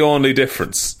 That's the only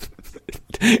difference.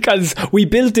 Because we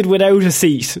built it without a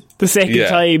seat the second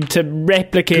time to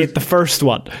replicate the first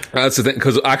one. That's the thing.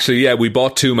 Because actually, we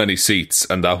bought too many seats,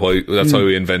 and that's why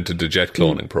we invented the jet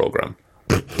cloning program.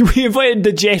 We invented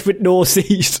the jet with no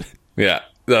seat. Yeah,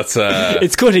 That's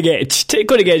it's cutting edge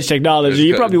technology.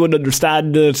 You probably wouldn't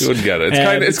understand it. You wouldn't get it.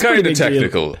 It's kind of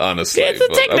technical, honestly. It's a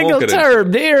technical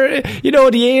term.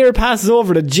 The air passes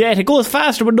over the jet. It goes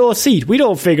faster with no seat. We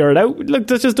don't figure it out. Look,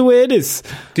 that's just the way it is.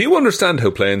 Do you understand how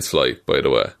planes fly, by the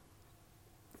way?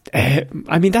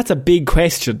 I mean, that's a big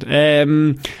question.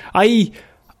 Do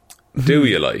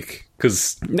you like?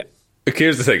 Because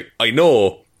here's the thing. I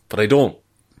know, but I don't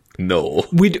know.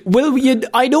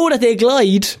 I know that they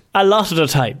glide a lot of the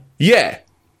time. Yeah.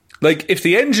 Like, if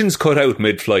the engine's cut out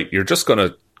mid-flight, you're just going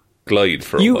to glide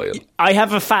for a while. I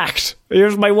have a fact.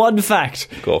 Here's my one fact.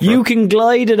 You can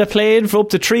glide in a plane for up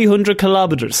to 300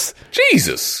 kilometres.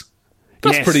 Jesus.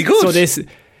 That's pretty good.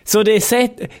 So they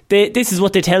said this is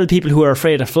what they tell people who are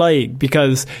afraid of flying,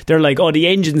 because they're like, oh, the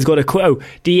engine's going to cut out.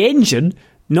 The engine,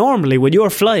 normally, when you're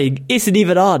flying, isn't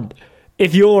even on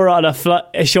if you're on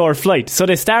a short flight. So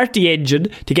they start the engine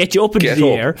to get you up into the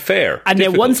air. Fair. And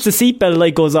then once the seatbelt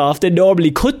light goes off, they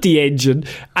normally cut the engine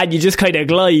and you just kind of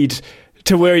glide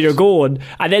to where you're going.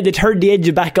 And then they turn the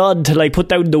engine back on to like put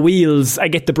down the wheels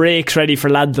and get the brakes ready for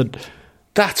landing.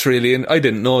 That's really... I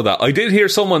didn't know that. I did hear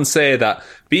someone say that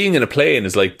being in a plane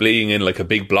is like being in like a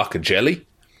big block of jelly.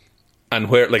 And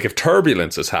where, like, if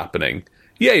turbulence is happening,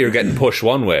 yeah, you're getting pushed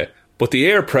one way, but the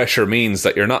air pressure means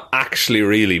that you're not actually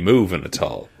really moving at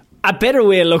all. A better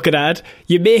way of looking at it,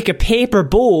 you make a paper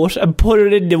boat and put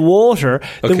it in the water.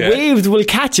 The waves will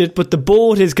catch it, but the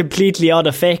boat is completely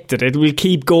unaffected. It will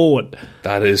keep going.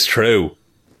 That is true.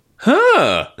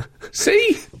 Huh.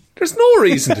 See? There's no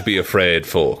reason to be afraid,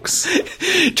 folks.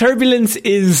 Turbulence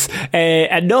is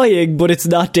annoying, but it's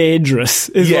not dangerous,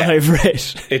 is what I've read.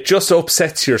 It just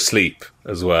upsets your sleep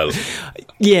as well.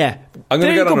 Yeah. I'm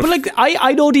going to get on but like,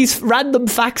 I know these random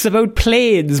facts about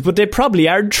planes, but they probably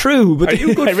aren't true. But are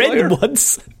you a good I read them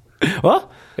once.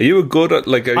 What? Are you a good at,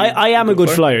 like... I am a good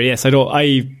flyer, yes.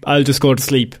 I'll just go to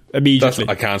sleep immediately.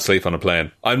 I can't sleep on a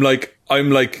plane. I'm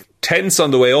like tense on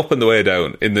the way up and the way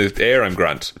down. In the air, I'm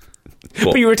grand.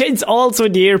 But you were tense also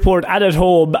in the airport and at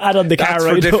home and on the car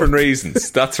ride. That's for different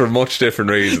reasons. That's for much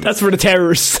different reasons. That's for the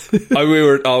terrorists. we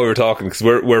were talking because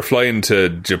we're flying to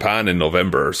Japan in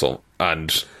November or so,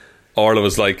 and Orla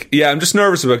was like, "Yeah, I'm just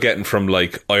nervous about getting from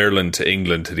like Ireland to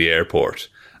England to the airport,"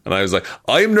 and I was like,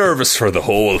 "I'm nervous for the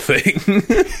whole thing."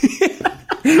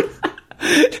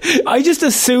 I just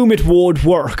assume it won't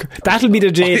work. That'll be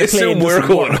the day the plane we're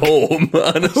going home,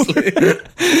 honestly.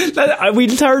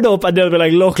 We'll turn up and they'll be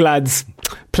like, look lads,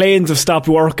 planes have stopped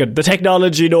working. The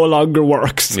technology no longer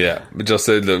works. Yeah, just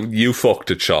say, you fucked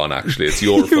it, Sean, actually. It's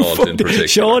your fault in particular.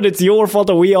 Sean, it's your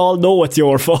fault and we all know it's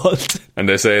your fault. And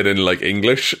they say it in like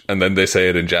English and then they say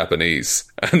it in Japanese.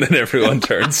 And then everyone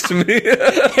turns to me.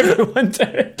 Everyone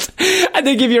turns. And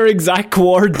they give your exact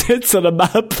coordinates on a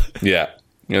map. Yeah.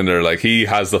 And they're like, he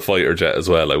has the fighter jet as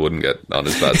well. I wouldn't get on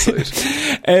his bad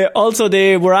side. Also,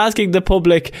 they were asking the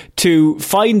public to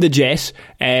find the jet,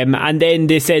 and then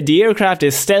they said the aircraft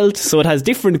is stealth, so it has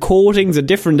different coatings and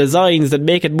different designs that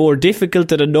make it more difficult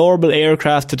than a normal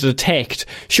aircraft to detect.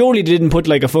 Surely they didn't put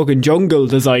like a fucking jungle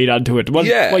design onto it. What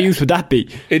use would that be?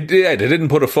 They didn't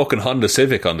put a fucking Honda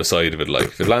Civic on the side of it. Like,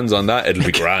 if it lands on that, it'll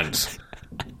be grand.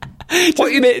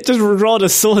 just draw the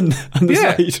sun on the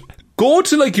side. Go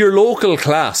to like your local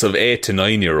class of 8 to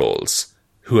 9 year olds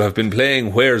who have been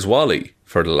playing Where's Wally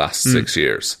for the last 6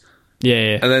 years.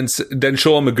 Yeah. And then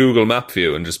show them a Google map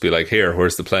view and just be like, here,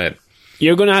 where's the plane?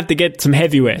 You're going to have to get some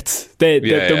heavyweights.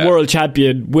 The world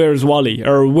champion, Where's Wally?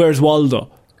 Or Where's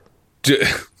Waldo? Do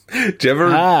you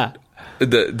ever...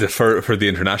 for the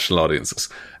international audiences.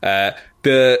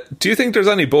 Do you think there's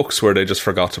any books where they just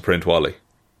forgot to print Wally?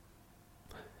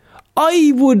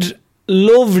 I would...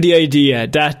 love the idea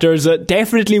that there's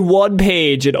definitely one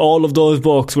page in all of those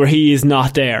books where he is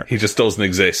not there. He just doesn't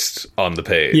exist on the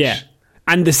page. Yeah.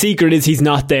 And the secret is he's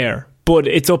not there. But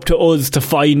it's up to us to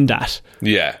find that.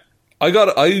 Yeah. I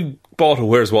bought a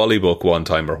Where's Wally book one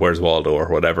time, or Where's Waldo or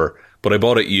whatever, but I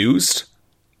bought it used.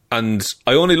 And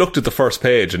I only looked at the first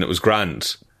page and it was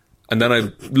grand. And then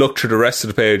I looked through the rest of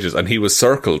the pages and he was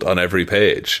circled on every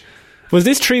page. Was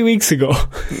this 3 weeks ago?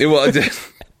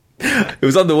 It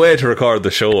was on the way to record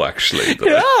the show, actually.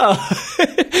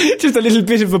 Just a little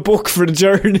bit of a book for the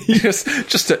journey. Just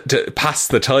to pass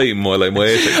the time while I'm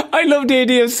waiting. I love the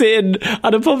idea of sitting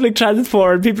on a public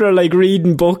transport, people are like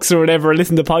reading books or whatever,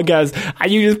 listening to podcasts,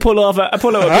 and you just pull out a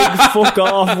big fuck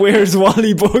off Where's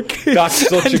Wally book. That's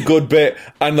such a good bit.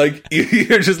 And like,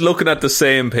 you're just looking at the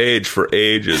same page for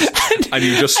ages, and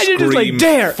you just scream just like,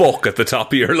 dare. Fuck at the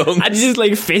top of your lungs. And you just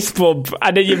like fist bump,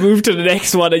 and then you move to the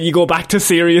next one and you go back to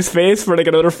serious face for like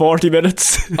another 40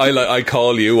 minutes. I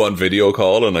call you on video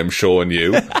call and I'm showing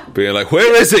you, being like,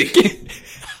 where is he?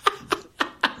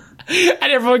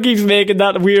 And everyone keeps making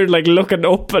that weird, like, looking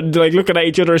up and, like, looking at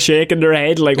each other, shaking their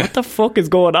head, like, what the fuck is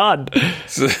going on?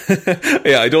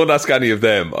 Yeah, I don't ask any of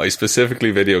them. I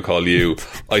specifically video call you.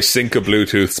 I sync a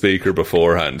Bluetooth speaker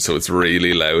beforehand, so it's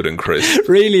really loud and crisp.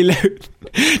 Really loud.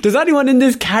 Does anyone in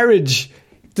this carriage,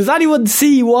 does anyone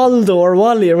see Waldo or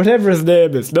Wally or whatever his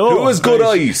name is? No. Who has good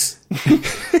eyes?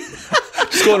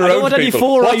 Just going around to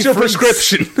people. What's your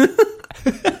prescription?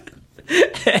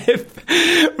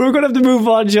 We're going to have to move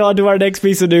on, Sean, to our next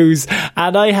piece of news,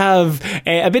 and I have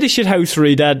a bit of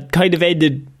shithousery that kind of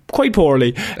ended quite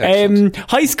poorly.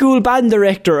 High school band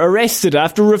director arrested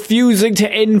after refusing to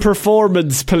end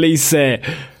performance, police say.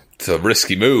 It's a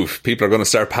risky move. People are going to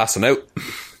start passing out.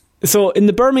 So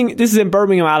this is in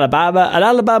Birmingham, Alabama. An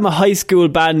Alabama high school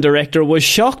band director was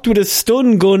shocked with a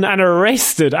stun gun and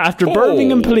arrested after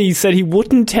Birmingham police said he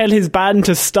wouldn't tell his band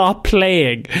to stop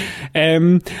playing.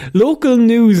 Local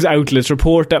news outlets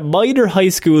report that Minor High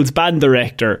School's band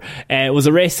director was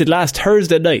arrested last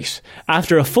Thursday night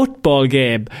after a football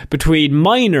game between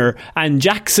Minor and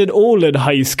Jackson Olin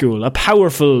High School. A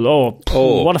powerful,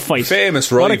 what a fight.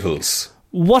 Famous rivals.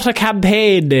 What a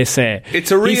campaign, they say.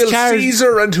 It's a real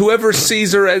Caesar and whoever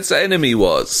Caesar's enemy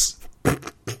was.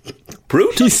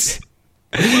 Brutus.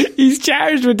 He's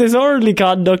charged with disorderly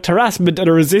conduct, harassment and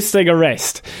resisting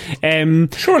arrest.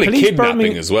 Surely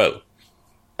kidnapping as well.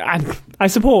 And I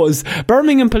suppose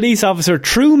Birmingham police officer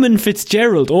Truman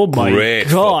Fitzgerald. Oh my Great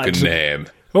God. Fucking name.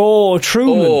 Oh,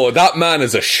 Truman. Oh, that man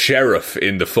is a sheriff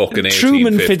in the fucking 1850s.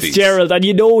 Truman Fitzgerald, and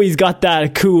you know he's got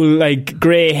that cool, like,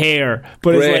 grey hair.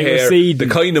 But grey it's like hair, receding.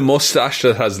 the kind of moustache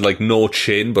that has, like, no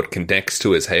chin but connects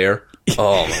to his hair.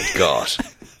 Oh my God.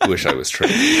 I wish I was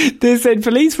trained. They said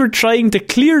police were trying to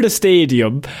clear the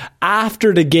stadium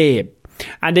after the game,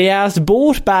 and they asked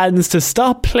both bands to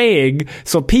stop playing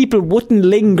so people wouldn't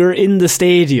linger in the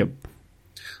stadium.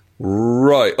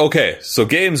 Right, okay, so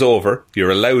game's over,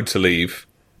 you're allowed to leave,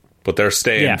 but they're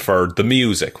staying for the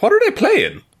music. What are they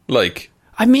playing? Like,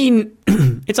 I mean,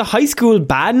 it's a high school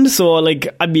band, so, like,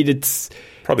 I mean, it's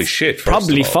probably shit.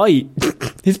 Probably fine.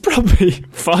 It's probably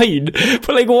fine. But,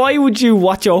 like, why would you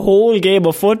watch a whole game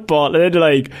of football and then,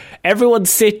 like, everyone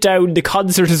sit down, the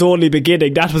concert is only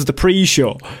beginning, that was the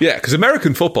pre-show? Yeah, because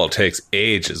American football takes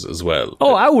ages as well.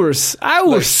 Oh, hours.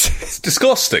 Like, it's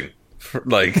disgusting.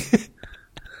 Like,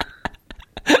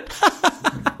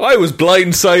 I was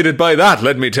blindsided by that,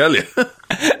 let me tell you.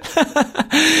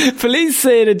 Police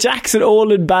say the Jackson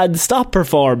Olin band stopped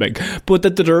performing, but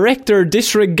that the director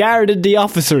disregarded the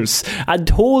officers and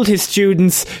told his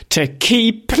students to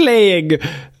keep playing.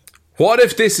 What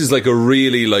if this is like a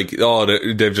really, like,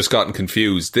 they've just gotten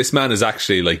confused. This man is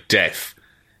actually, like, deaf.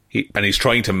 And he's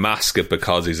trying to mask it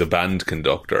because he's a band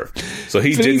conductor. So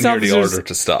he didn't hear the order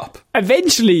to stop.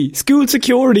 Eventually, school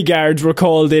security guards were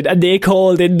called in, and they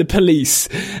called in the police.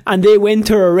 And they went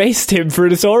to arrest him for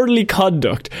disorderly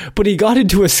conduct. But he got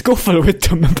into a scuffle with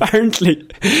them, apparently.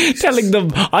 Telling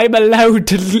them, I'm allowed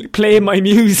to play my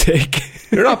music.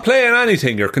 You're not playing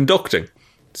anything, you're conducting.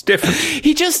 It's different.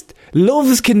 He just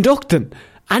loves conducting.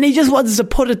 And he just wants to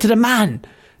put it to the man.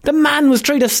 The man was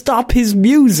trying to stop his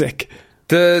music.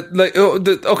 What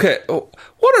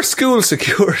are school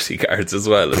security guards as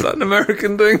well? Is that an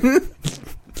American thing?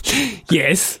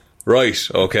 Yes. Right,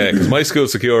 okay. Because my school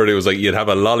security was like, you'd have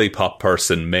a lollipop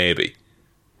person, maybe.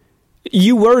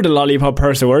 You were the lollipop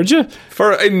person, weren't you?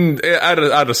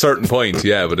 At a certain point,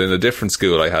 yeah. But in a different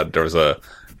school,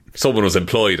 someone was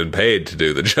employed and paid to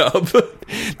do the job.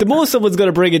 The most someone's going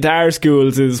to bring into our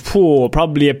schools is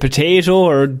probably a potato,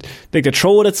 or they could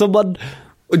throw it at someone.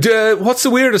 What's the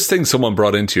weirdest thing someone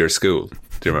brought into your school?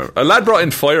 Do you remember? A lad brought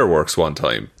in fireworks one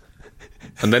time,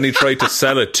 and then he tried to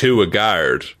sell it to a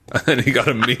guard, and then he got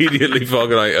immediately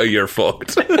fucking like, oh, you're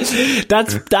fucked.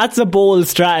 That's a bold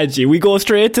strategy. We go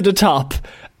straight to the top,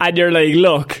 and you're like,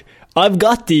 look, I've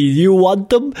got these, you want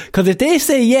them? Because if they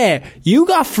say yeah, you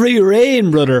got free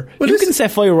reign, brother. Well, you can set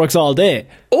fireworks all day.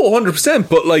 Oh, 100%.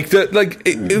 But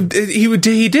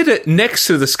he did it next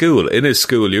to the school in his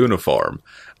school uniform.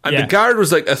 And the guard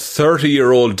was like a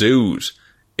 30-year-old dude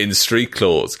in street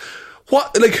clothes.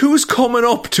 What? Like, who's coming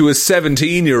up to a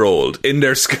 17-year-old in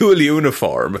their school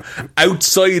uniform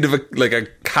outside of a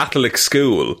Catholic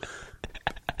school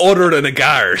other than a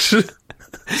guard?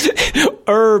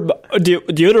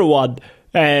 The other one,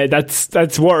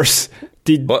 that's worse.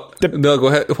 Go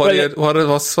ahead.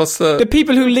 What's the... The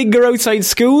people who linger outside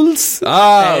schools?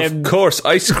 Of course.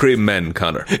 Ice cream men,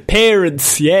 Connor.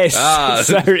 Parents, yes.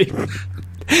 Sorry.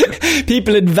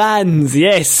 People in vans,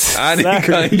 yes. Any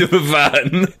kind of a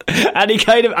van. Any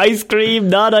kind of ice cream,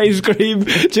 not ice cream,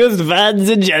 just vans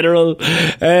in general.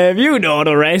 You know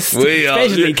the rest.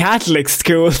 Especially Catholic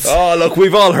schools. Oh, look,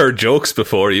 we've all heard jokes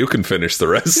before. You can finish the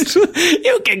rest.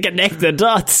 You can connect the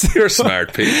dots. You're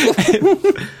smart people.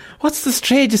 What's the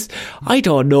strangest? I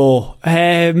don't know.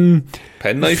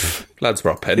 Penknife? Lads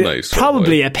brought penknives.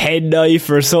 Probably a penknife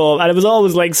or so. And it was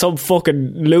always like some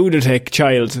fucking lunatic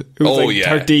child who was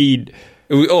 13.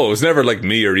 Oh, it was never like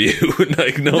me or you.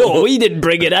 Like, no, we didn't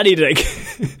bring in anything.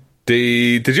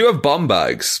 Did you have bomb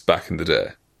bags back in the day?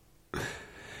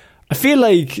 I feel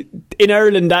like in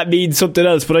Ireland that means something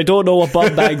else, but I don't know what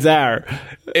bomb bags are.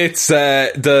 It's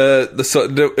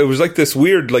it was like this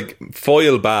weird like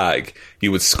foil bag.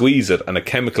 You would squeeze it and a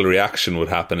chemical reaction would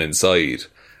happen inside.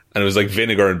 And it was like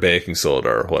vinegar and baking soda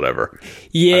or whatever.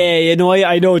 Yeah, I know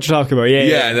what you're talking about.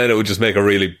 Yeah, and then it would just make a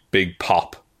really big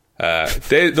pop.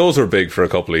 Those were big for a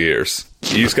couple of years.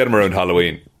 You used to get them around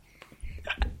Halloween.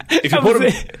 If you put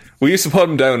them, we used to put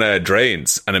them down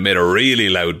drains, and it made a really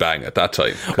loud bang at that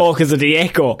time. Because of the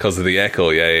echo. Because of the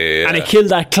echo, yeah. And it killed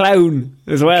that clown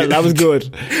as well. That was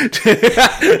good.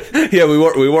 Yeah, we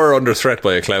were under threat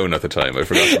by a clown at the time. I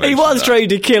forgot to mention he was trying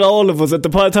to kill all of us at the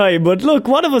time, but look,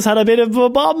 one of us had a bit of a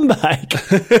bomb bag.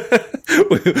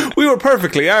 we were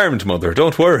perfectly armed, Mother.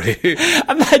 Don't worry.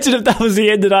 Imagine if that was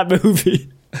the end of that movie.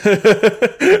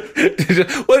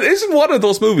 Well, isn't one of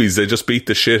those movies they just beat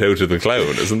the shit out of the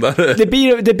clown? Isn't that it? They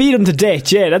beat him to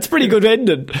death. Yeah, that's a pretty good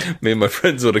ending. Me and my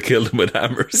friends would have killed him with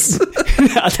hammers.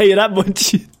 I'll tell you that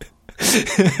much.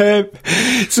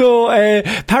 So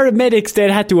paramedics then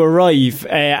had to arrive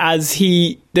as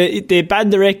the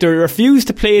band director refused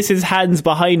to place his hands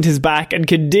behind his back and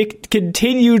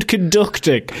continued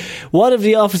conducting. One of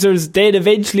the officers then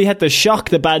eventually had to shock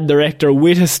the band director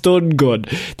with a stun gun.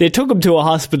 They took him to a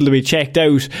hospital to be checked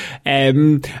out,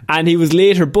 and he was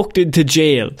later booked into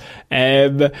jail.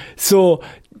 So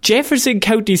Jefferson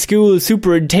County School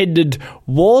Superintendent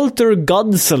Walter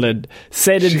Gonsolin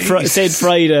said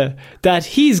Friday that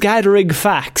he's gathering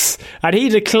facts and he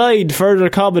declined further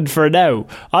comment for now.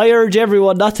 I urge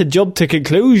everyone not to jump to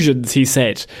conclusions, he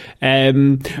said.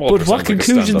 But what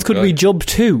conclusions could we jump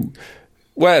to?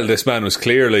 Well, this man was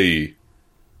clearly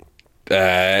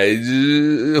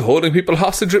holding people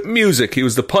hostage with music. He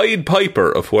was the Pied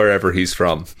Piper of wherever he's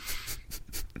from.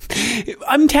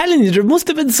 I'm telling you, there must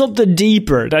have been something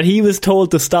deeper that he was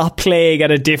told to stop playing at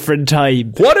a different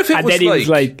time. What if it and was then he was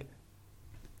like...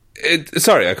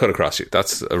 sorry, I cut across you.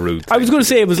 That's a rude thing. I was going to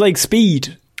say it was like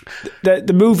Speed.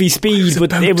 The movie Speed,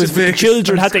 but it was the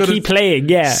children had to keep playing.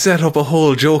 Yeah, set up a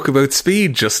whole joke about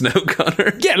Speed just now,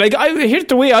 Connor. Yeah, like here's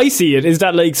the way I see it is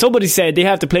that like somebody said they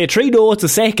have to play 3 notes a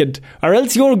second, or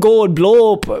else you're going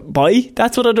blow up, boy.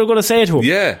 That's what they're going to say to him.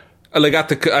 Yeah, like at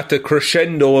the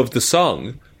crescendo of the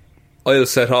song, I'll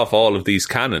set off all of these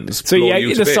cannons. So yeah,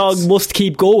 the song must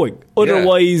keep going.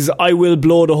 Otherwise, I will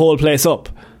blow the whole place up.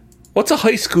 What's a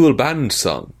high school band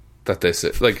song that they say?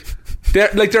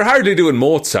 They're hardly doing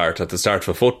Mozart at the start of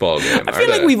a football game. I feel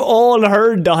like we've all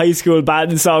heard the high school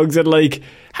band songs, and like,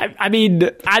 I mean,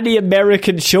 any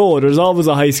American show, there's always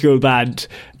a high school band,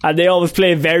 and they always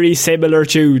play very similar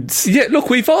tunes. Yeah, look,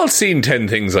 we've all seen 10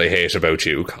 Things I Hate About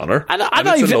You, Connor, and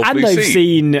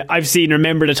I've seen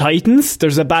Remember the Titans.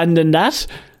 There's a band in that.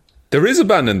 There is a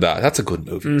band in that. That's a good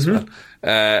movie as well.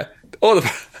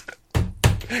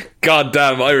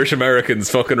 Goddamn Irish Americans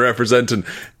fucking representing.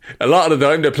 A lot of the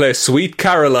time they play Sweet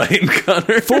Caroline,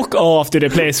 Connor. Fuck off, do they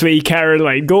play Sweet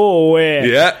Caroline? Go away.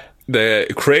 Yeah, the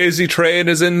Crazy Train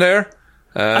is in there.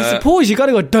 I suppose you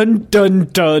gotta go dun dun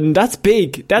dun. That's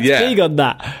big. That's big on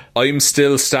that. I'm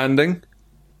Still Standing.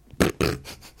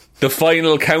 The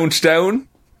Final Countdown.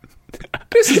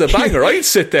 This is a banger. I'd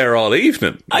sit there all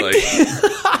evening. I'd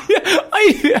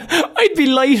be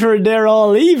lighter in there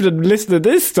all evening listening to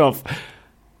this stuff.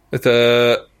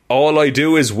 All I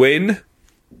Do Is Win.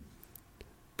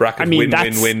 Bracket win.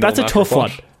 That's a tough one.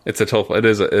 It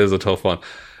is a tough one.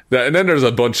 And then there's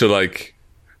a bunch of like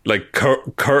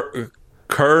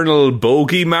Colonel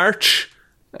Bogey March,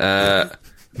 The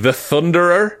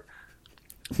Thunderer,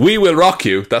 We Will Rock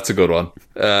You. That's a good one.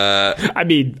 I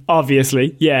mean,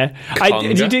 obviously, yeah. Do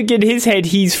you think in his head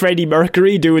he's Freddie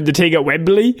Mercury doing the thing at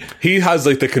Wembley? He has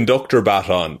like the conductor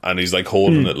bat on, and he's like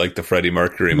holding it like the Freddie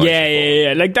Mercury microphone.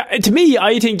 Yeah. Like that. To me,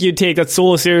 I think you'd take that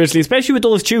so seriously, especially with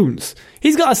those tunes.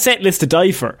 He's got a set list to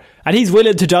die for, and he's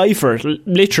willing to die for it,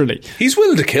 literally. He's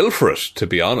willing to kill for it, to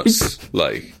be honest.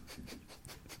 Like,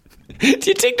 Do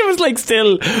you think there was like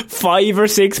still 5 or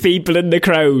 6 people in the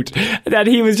crowd that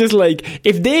he was just like,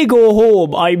 if they go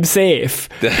home, I'm safe,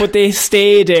 but they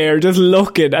stay there just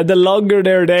looking, and the longer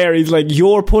they're there, he's like,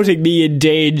 you're putting me in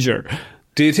danger.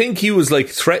 Do you think he was like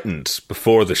threatened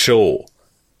before the show,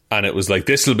 and it was like,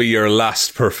 this will be your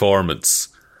last performance,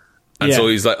 and so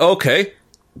he's like, okay,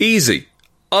 easy,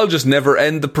 I'll just never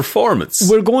end the performance.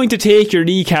 We're going to take your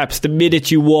kneecaps the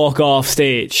minute you walk off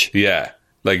stage. Yeah.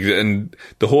 Like, and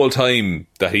the whole time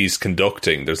that he's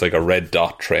conducting, there's like a red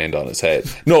dot trained on his head.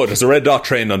 No, there's a red dot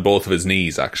trained on both of his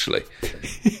knees, actually.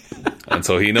 And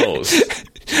so he knows.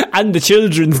 And the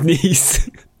children's knees.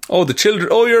 Oh, the children.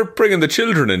 Oh, you're bringing the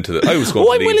children into it. I was going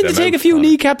I'm willing to take a few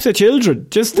kneecaps of children,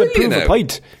 just to prove a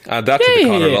point. Add that to the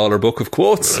Conor Lawler book of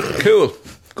quotes. Cool.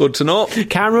 Good to know.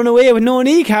 Can't run away with no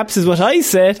kneecaps is what I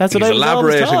say. That's what I was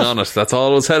always taught. He's elaborating on it. That's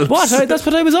always helps. What? That's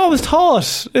what I was always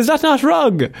taught. Is that not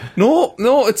wrong? No,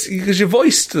 it's because you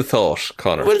voiced the thought,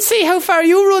 Conor. We'll see how far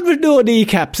you run with no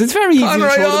kneecaps. It's very easy to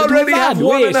show I already have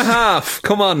 1.5.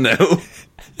 Come on now.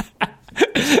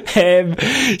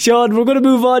 Sean, we're going to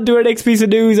move on to our next piece of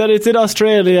news, and it's in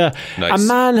Australia. Nice. A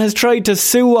man has tried to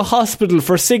sue a hospital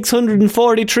for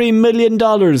 $643 million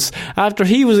after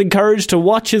he was encouraged to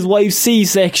watch his wife's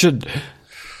C-section.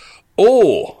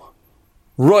 Oh,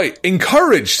 right.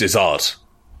 Encouraged is odd.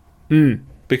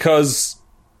 Because,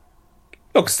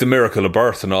 look, it's the miracle of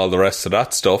birth and all the rest of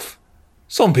that stuff.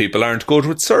 Some people aren't good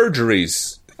with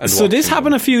surgeries. So this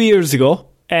happened a few years ago.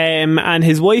 And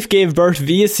his wife gave birth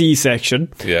via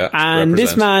C-section. Yeah, and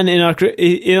this man in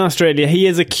Australia, he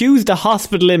has accused a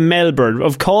hospital in Melbourne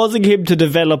of causing him to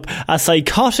develop a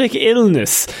psychotic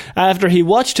illness after he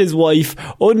watched his wife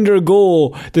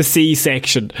undergo the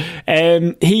C-section.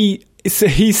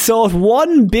 He sought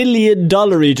 $1 billion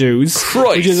dues,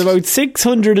 which is about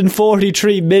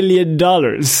 $643 million.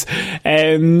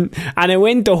 And it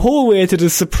went the whole way to the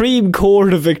Supreme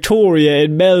Court of Victoria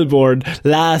in Melbourne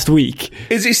last week.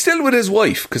 Is he still with his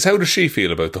wife? Because how does she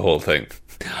feel about the whole thing?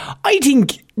 I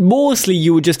think mostly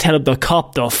you would just tell him to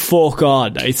cop the fuck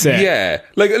on, I'd say. Yeah.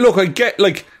 Like, look, I get,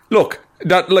 like, look,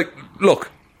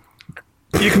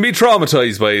 you can be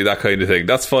traumatised by that kind of thing.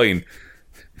 That's fine.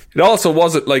 It also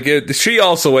wasn't like she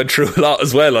also went through a lot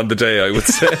as well on the day, I would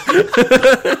say.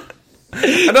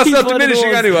 And that's not diminishing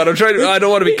anyone. I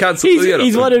don't want to be cancelled.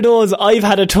 He's one of those, I've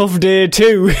had a tough day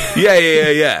too.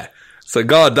 Yeah. It's like,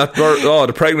 God,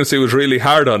 the pregnancy was really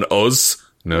hard on us.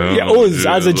 No. Yeah, us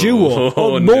as a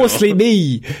duo. Mostly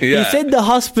me. Yeah. He said the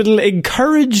hospital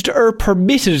encouraged or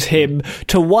permitted him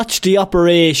to watch the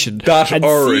operation. That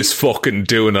is fucking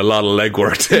doing a lot of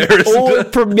legwork there, isn't or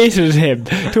it? permitted him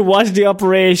to watch the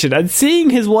operation. And seeing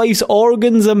his wife's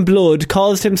organs and blood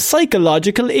caused him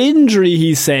psychological injury,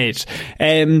 he said.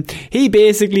 He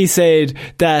basically said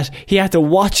that he had to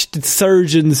watch the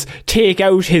surgeons take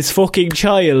out his fucking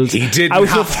child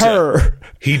out of her.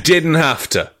 He didn't have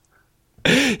to.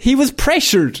 He was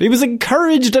pressured. He was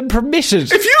encouraged and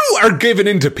permitted. If you are given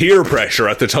into peer pressure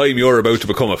at the time you're about to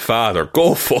become a father,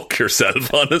 go fuck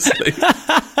yourself, honestly.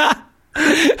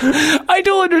 I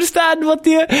don't understand what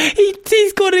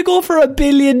he's going to go for $1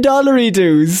 billion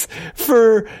dues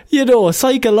for,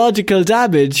 psychological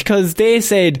damage, because they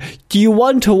said, do you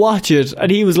want to watch it?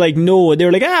 And he was like, no. And they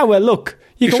were like, well, look.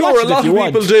 You can watch it if you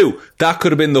want. A lot of people do. That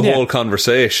could have been the whole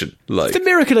conversation. Like, it's the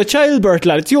miracle of childbirth,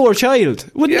 lad. It's your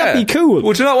child. Wouldn't that be cool?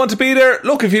 Would you not want to be there?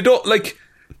 Look, if you don't,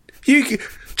 you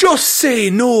just say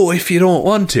no if you don't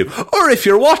want to. Or if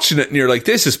you're watching it and you're like,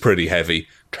 this is pretty heavy,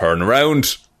 turn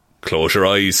around, close your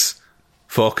eyes,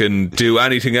 fucking do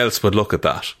anything else but look at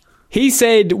that. He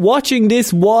said watching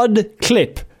this one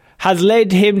clip has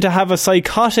led him to have a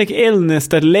psychotic illness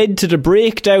that led to the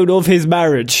breakdown of his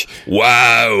marriage.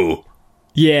 Wow.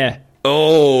 Yeah.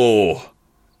 Oh.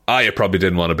 You probably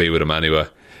didn't want to be with him anyway.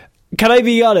 Can I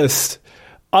be honest?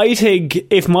 I think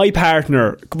if my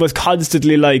partner was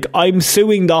constantly like, I'm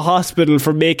suing the hospital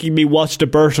for making me watch the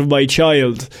birth of my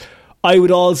child, I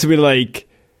would also be like,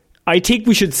 I think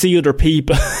we should see other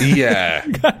people. Yeah.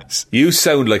 You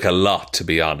sound like a lot, to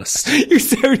be honest.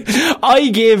 I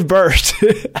gave birth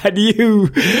and you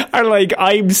are like,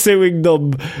 I'm suing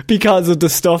them because of the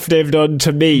stuff they've done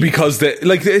to me. Because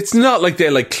it's not like they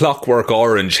like Clockwork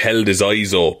Orange held his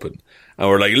eyes open and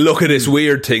were like, look at this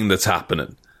weird thing that's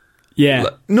happening. Yeah.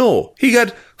 No, he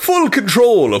had full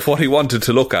control of what he wanted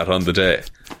to look at on the day.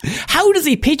 How does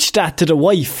he pitch that to the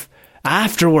wife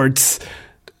afterwards?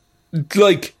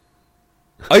 Like,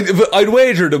 I'd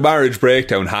wager the marriage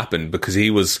breakdown happened because he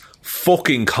was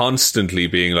fucking constantly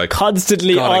being like,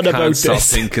 constantly on about this. Stop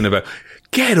thinking about.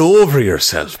 Get over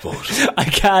yourself, bud. I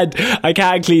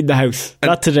can't clean the house.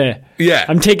 Not today. Yeah.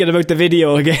 I'm thinking about the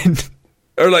video again.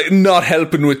 Or like not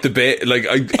helping with the baby. Like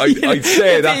I'd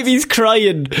say that. The baby's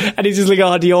crying and he's just like,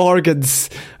 oh, the organs.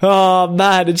 Oh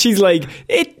man. And she's like,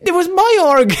 it was my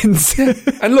organs.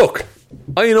 And look,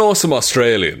 I know some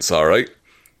Australians, alright?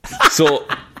 So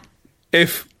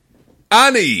if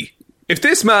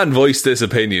this man voiced this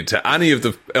opinion to any of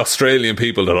the Australian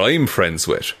people that I'm friends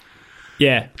with,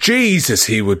 yeah, Jesus,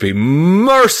 he would be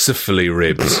mercifully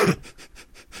ribbed.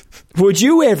 Would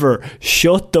you ever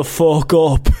shut the fuck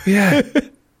up? Yeah.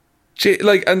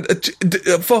 Like, and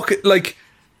fuck it, like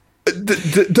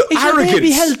the is arrogance. Is your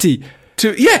baby healthy?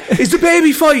 Is the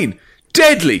baby fine?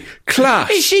 Deadly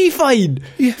class. Is she fine?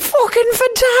 Yeah. Fucking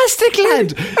fantastic,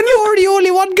 lad. And you're the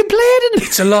only one complaining.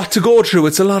 It's a lot to go through.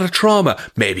 It's a lot of trauma.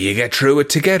 Maybe you get through it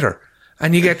together.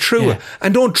 And you get through it.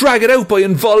 And don't drag it out by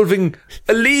involving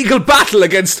a legal battle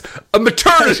against a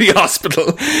maternity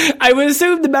hospital. I would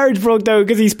assume the marriage broke down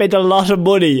because he spent a lot of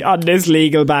money on this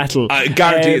legal battle. I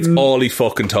guarantee it's all he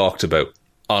fucking talked about.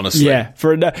 Honestly. Yeah.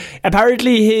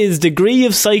 Apparently his degree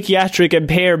of psychiatric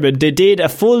impairment, they did a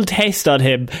full test on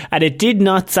him and it did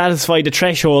not satisfy the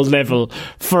threshold level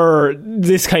for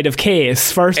this kind of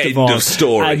case, first of all. End of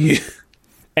story.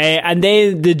 And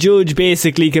then the judge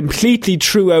basically completely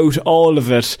threw out all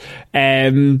of it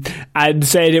and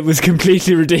said it was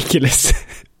completely ridiculous.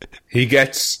 You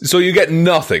get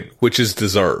nothing, which is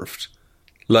deserved.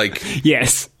 Like,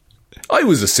 yes. I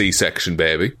was a C-section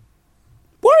baby.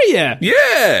 Were you?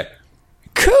 Yeah.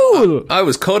 Cool. I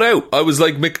was cut out. I was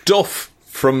like Macduff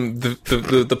from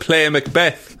the play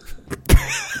Macbeth.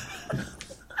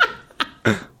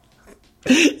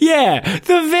 Yeah,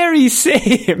 the very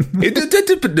same.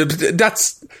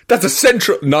 That's a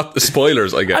central, not the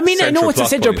spoilers, I guess. I mean, I know it's a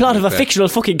central plot of a fictional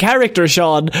fucking character,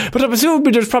 Sean, but I'm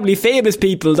assuming there's probably famous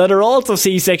people that are also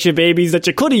C-section babies that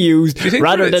you could have used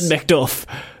rather than Macduff.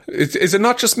 Is it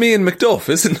not just me and Macduff,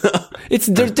 isn't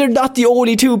it? They're not the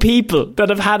only two people that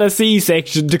have had a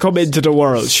C-section to come into the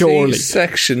world, surely.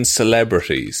 C-section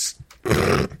celebrities.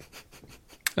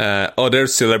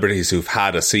 There's celebrities who've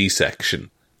had a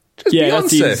C-section. Just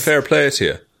Beyonce, fair play to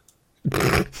you.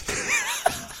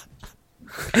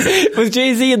 Was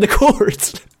Jay-Z in the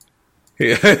court?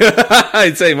 Yeah.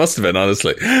 I'd say he must have been,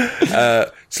 honestly.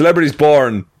 Celebrities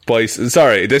born by...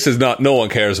 Sorry, this is not... No one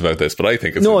cares about this, but I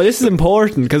think it's... No, this is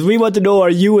important, because we want to know, are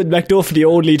you and Macduff the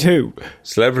only two?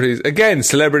 Celebrities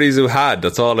who had.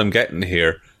 That's all I'm getting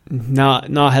here. Not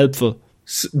helpful.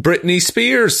 Britney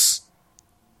Spears.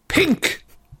 Pink.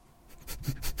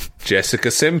 Jessica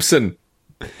Simpson.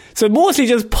 So mostly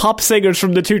just pop singers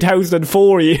from the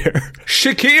 2004 year.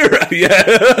 Shakira,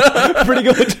 yeah. Pretty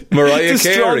good. Mariah it's a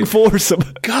Carey. Strong foursome.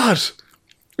 God.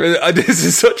 This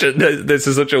is such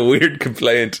a weird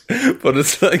complaint, but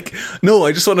it's like, no,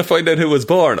 I just want to find out who was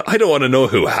born. I don't want to know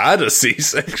who had a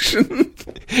C-section.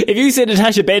 If you say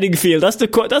Natasha Bedingfield, that's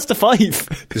the 5.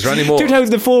 Is there any more?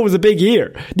 2004 was a big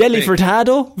year. Nelly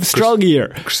Furtado, strong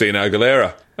year. Christina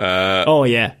Aguilera. Oh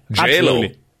yeah, J-Lo.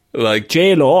 absolutely. Like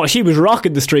J-Lo, she was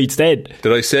rocking the streets then.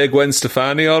 Did I say Gwen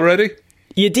Stefani already?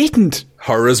 You didn't.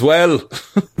 Her as well.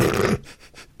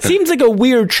 Seems like a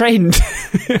weird trend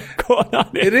going on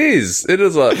here. It is.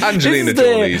 Angelina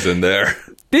Jolie's in there.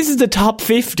 This is the top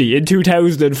 50 in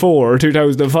 2004 or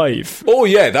 2005. Oh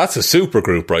yeah, that's a super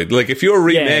group, right? Like if you're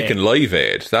remaking Live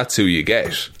Aid, that's who you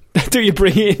get. That's who you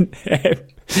bring in.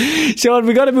 Sean,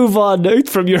 we got to move on out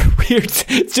from your weird...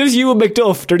 It's just you and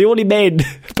Macduff. They're the only men,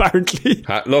 apparently.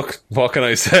 Look, what can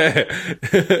I say?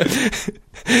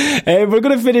 We're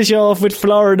going to finish off with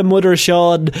Florida Mother,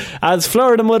 Sean, as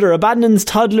Florida Mother abandons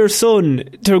toddler son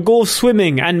to go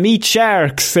swimming and meet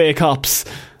sharks, say cops.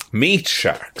 Meet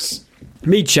sharks?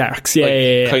 Meet sharks,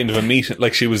 yeah. Kind of a meet,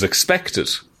 like she was expected.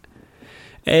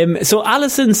 So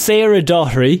Alison Sarah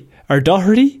Doherty,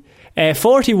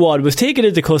 41, was taken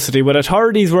into custody when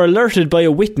authorities were alerted by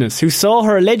a witness who saw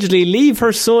her allegedly leave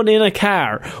her son in a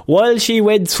car while she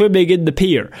went swimming in the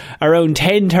pier around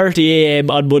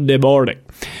 10:30am on Monday morning.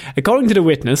 According to the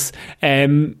witness,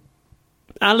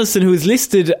 Alison, who is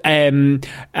listed,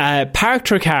 parked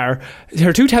her car,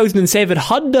 her 2007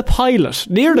 Honda Pilot,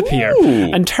 near the pier,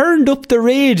 and turned up the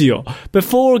radio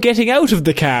before getting out of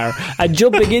the car and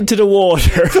jumping into the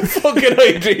water. The fucking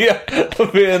idea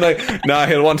of being like, nah,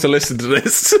 he'll want to listen to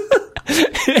this.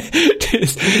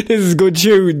 This is good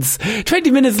tunes.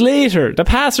 20 minutes later, the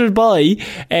passers-by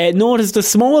noticed a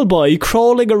small boy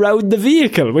crawling around the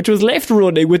vehicle, which was left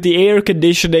running with the air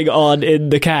conditioning on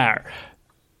in the car.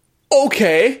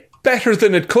 Okay, better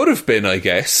than it could have been, I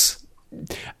guess.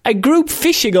 A group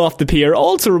fishing off the pier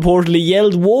also reportedly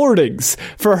yelled warnings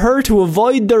for her to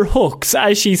avoid their hooks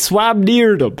as she swam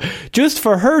near them, just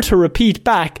for her to repeat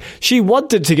back she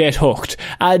wanted to get hooked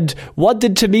and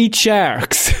wanted to meet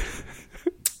sharks.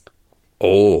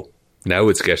 Oh, now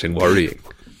it's getting worrying.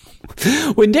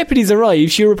 When deputies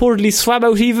arrived, she reportedly swam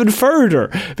out even further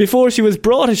before she was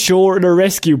brought ashore in a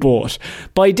rescue boat.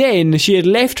 By then, she had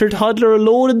left her toddler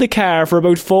alone in the car for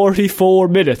about 44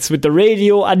 minutes with the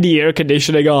radio and the air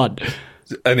conditioning on.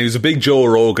 And he was a big Joe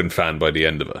Rogan fan by the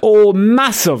end of it. Oh,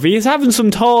 massive. He is having some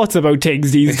thoughts about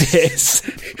things these days.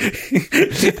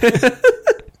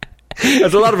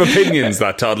 There's a lot of opinions,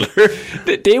 that toddler.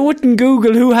 They wouldn't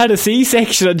Google who had a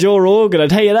C-section on Joe Rogan, I'll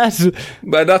tell you that.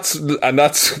 But that's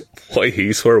why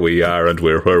he's where we are and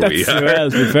we're where we are.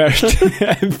 Well,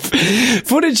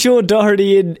 footage showed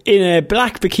Doherty in a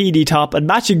black bikini top and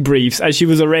matching briefs as she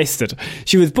was arrested.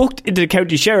 She was booked into the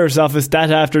county sheriff's office that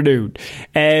afternoon.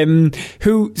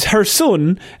 Her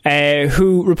son,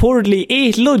 who reportedly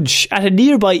ate lunch at a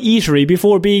nearby eatery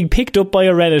before being picked up by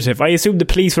a relative. I assume the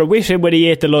police were with him when he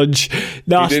ate the lunch,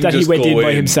 not that he went in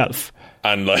by himself.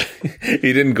 And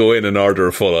he didn't go in and order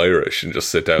a full Irish and just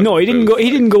sit down. No, he didn't go. He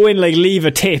didn't go in leave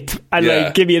a tip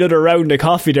and give you another round of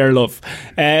coffee there, love.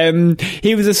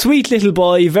 He was a sweet little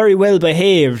boy, very well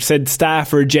behaved, said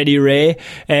staffer Jenny Ray.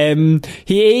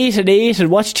 He ate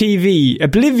and watched TV,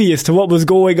 oblivious to what was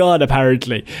going on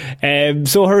apparently.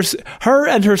 So her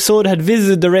and her son had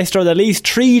visited the restaurant at least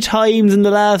 3 times in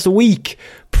the last week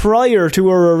prior to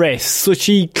her arrest. So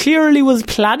she clearly was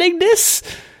planning this.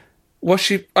 Was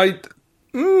she?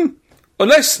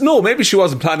 Unless, no, maybe she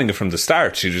wasn't planning it from the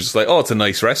start. She was just like, oh, it's a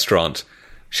nice restaurant.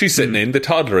 She's sitting in, the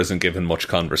toddler isn't giving much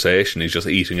conversation, he's just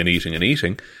eating and eating and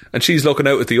eating. And she's looking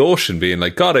out at the ocean being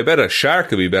like, God, I bet a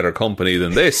shark would be better company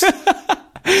than this.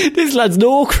 This lad's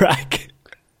no crack.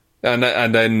 And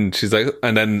then she's like,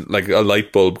 and then like a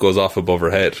light bulb goes off above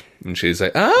her head. And she's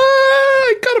like,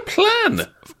 I got a plan.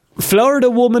 Florida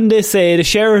woman, they say, the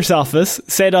sheriff's office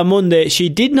said on Monday she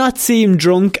did not seem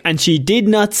drunk and she did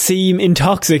not seem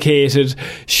intoxicated.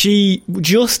 She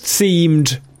just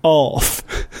seemed off.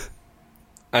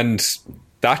 And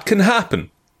that can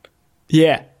happen.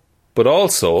 Yeah. But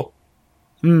also,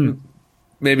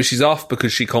 maybe she's off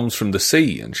because she comes from the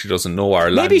sea and she doesn't know our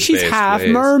land. Maybe she's half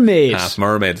mermaid. Half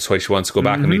mermaid. That's why she wants to go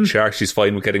back and meet sharks. She's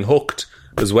fine with getting hooked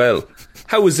as well.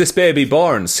 How was this baby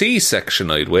born? C-section,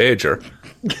 I'd wager.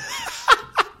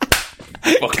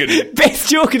 Fucking best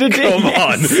joke of the day. Come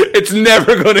on, it's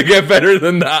never going to get better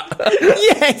than that.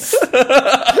 Yes.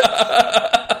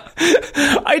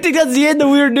 I think that's the end of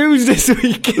Weird News this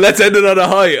week. Let's end it on a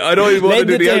high. I don't even want to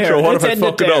do the outro. What if I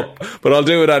fuck it up? But I'll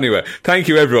do it anyway. Thank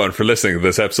you everyone for listening to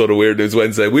this episode of Weird News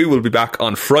Wednesday. We will be back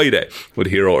on Friday with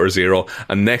Hero or Zero,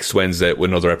 and next Wednesday with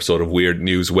another episode of Weird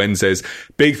News Wednesdays.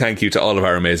 Big thank you to all of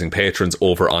our amazing patrons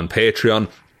over on Patreon.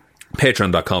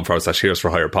 Patreon.com/Heroes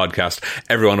for Hire podcast.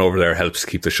 Everyone over there helps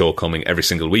keep the show coming every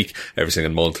single week, every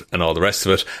single month, and all the rest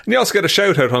of it. And you also get a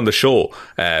shout out on the show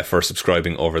for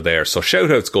subscribing over there. So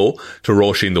shout outs go to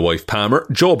Roisin the Wife Palmer,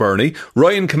 Joe Burney,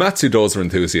 Ryan Komatsu Dozer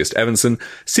Enthusiast Evanson,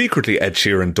 Secretly Ed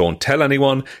Sheeran Don't Tell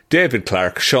Anyone, David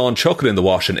Clark, Sean Chuckle in the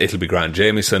Wash and It'll Be Grand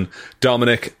Jamieson,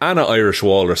 Dominic, Anna Irish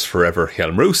Walrus Forever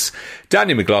Helm Roos,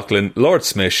 Daniel McLaughlin, Lord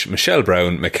Smish, Michelle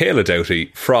Brown, Michaela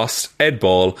Doughty, Frost, Ed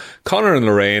Ball, Connor and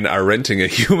Lorraine are renting a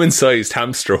human-sized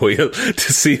hamster wheel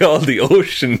to see all the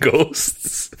ocean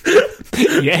ghosts.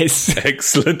 Yes.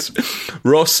 Excellent.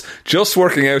 Russ, just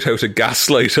working out how to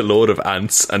gaslight a load of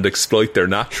ants and exploit their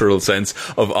natural sense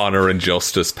of honour and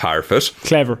justice. Parfit.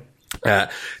 Clever.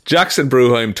 Jackson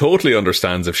Bruheim totally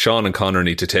understands if Sean and Connor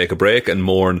need to take a break and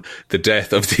mourn the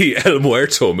death of the El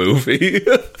Muerto movie.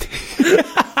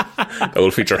 That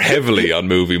will feature heavily on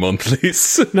Movie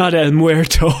Monthlies. Not El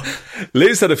Muerto.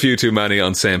 Liz had a few too many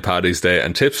on St. Paddy's Day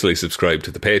and tipsily subscribed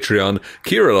to the Patreon.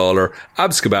 Ciara Lawler,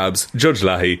 Abs Kebabs, Judge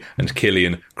Lahey and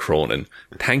Killian Cronin.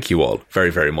 Thank you all very,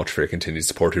 very much for your continued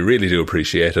support. We really do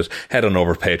appreciate it. Head on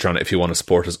over to Patreon if you want to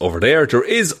support us over there. There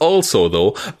is also,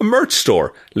 though, a merch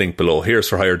store. Link below.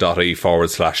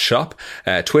 heroesforhire.ie/shop.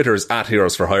 Twitter is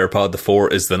 @HeroesForHirePod. The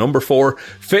 4 is the number 4.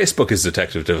 Facebook is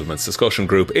Detective Devilment's discussion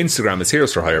group. Instagram is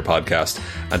Heroes for Hire Podcast.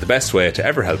 And the best way to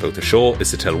ever help out the show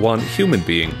is to tell one human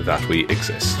being that we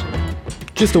exist.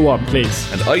 Just a one,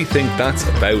 please. And I think that's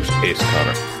about it,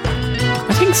 Connor.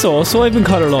 I think so. So I've been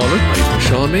Connor Lawler. I've been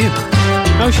Sean Meehan.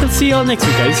 I shall see you all next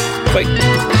week, guys. Bye.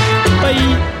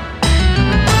 Bye.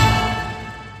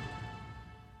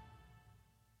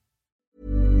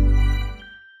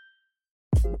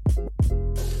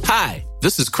 Hi,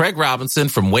 this is Craig Robinson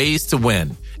from Ways to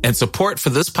Win, and support for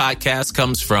this podcast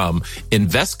comes from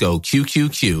Invesco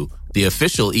QQQ, the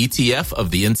official ETF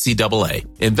of the NCAA.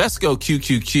 Invesco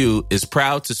QQQ is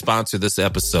proud to sponsor this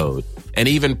episode, and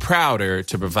even prouder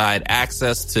to provide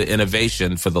access to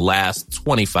innovation for the last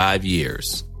 25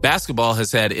 years. Basketball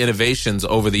has had innovations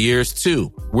over the years,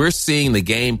 too. We're seeing the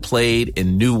game played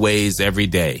in new ways every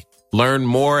day. Learn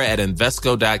more at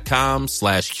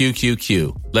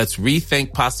Invesco.com/QQQ. Let's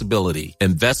rethink possibility.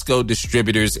 Invesco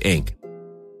Distributors, Inc.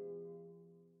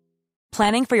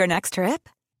 Planning for your next trip?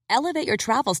 Elevate your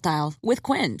travel style with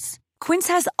Quince. Quince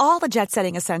has all the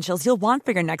jet-setting essentials you'll want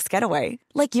for your next getaway,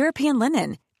 like European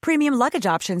linen, premium luggage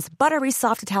options, buttery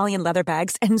soft Italian leather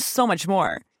bags, and so much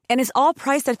more. And is all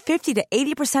priced at 50 to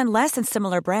 80% less than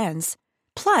similar brands.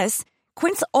 Plus,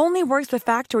 Quince only works with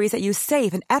factories that use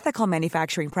safe and ethical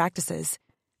manufacturing practices.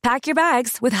 Pack your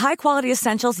bags with high-quality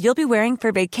essentials you'll be wearing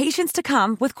for vacations to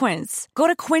come with Quince. Go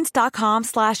to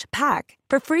quince.com/pack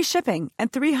for free shipping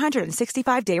and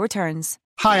 365-day returns.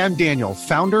 Hi, I'm Daniel,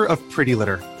 founder of Pretty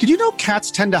Litter. Did you know cats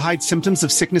tend to hide symptoms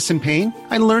of sickness and pain?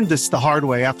 I learned this the hard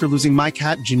way after losing my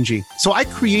cat, Gingy. So I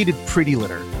created Pretty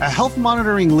Litter, a health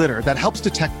monitoring litter that helps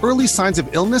detect early signs of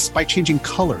illness by changing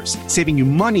colors, saving you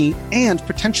money and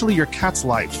potentially your cat's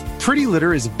life. Pretty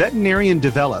Litter is veterinarian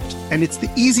developed, and it's the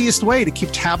easiest way to keep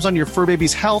tabs on your fur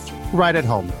baby's health right at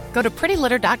home. Go to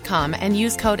prettylitter.com and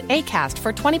use code ACAST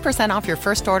for 20% off your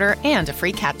first order and a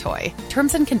free cat toy.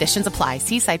 Terms and conditions apply.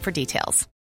 See site for details.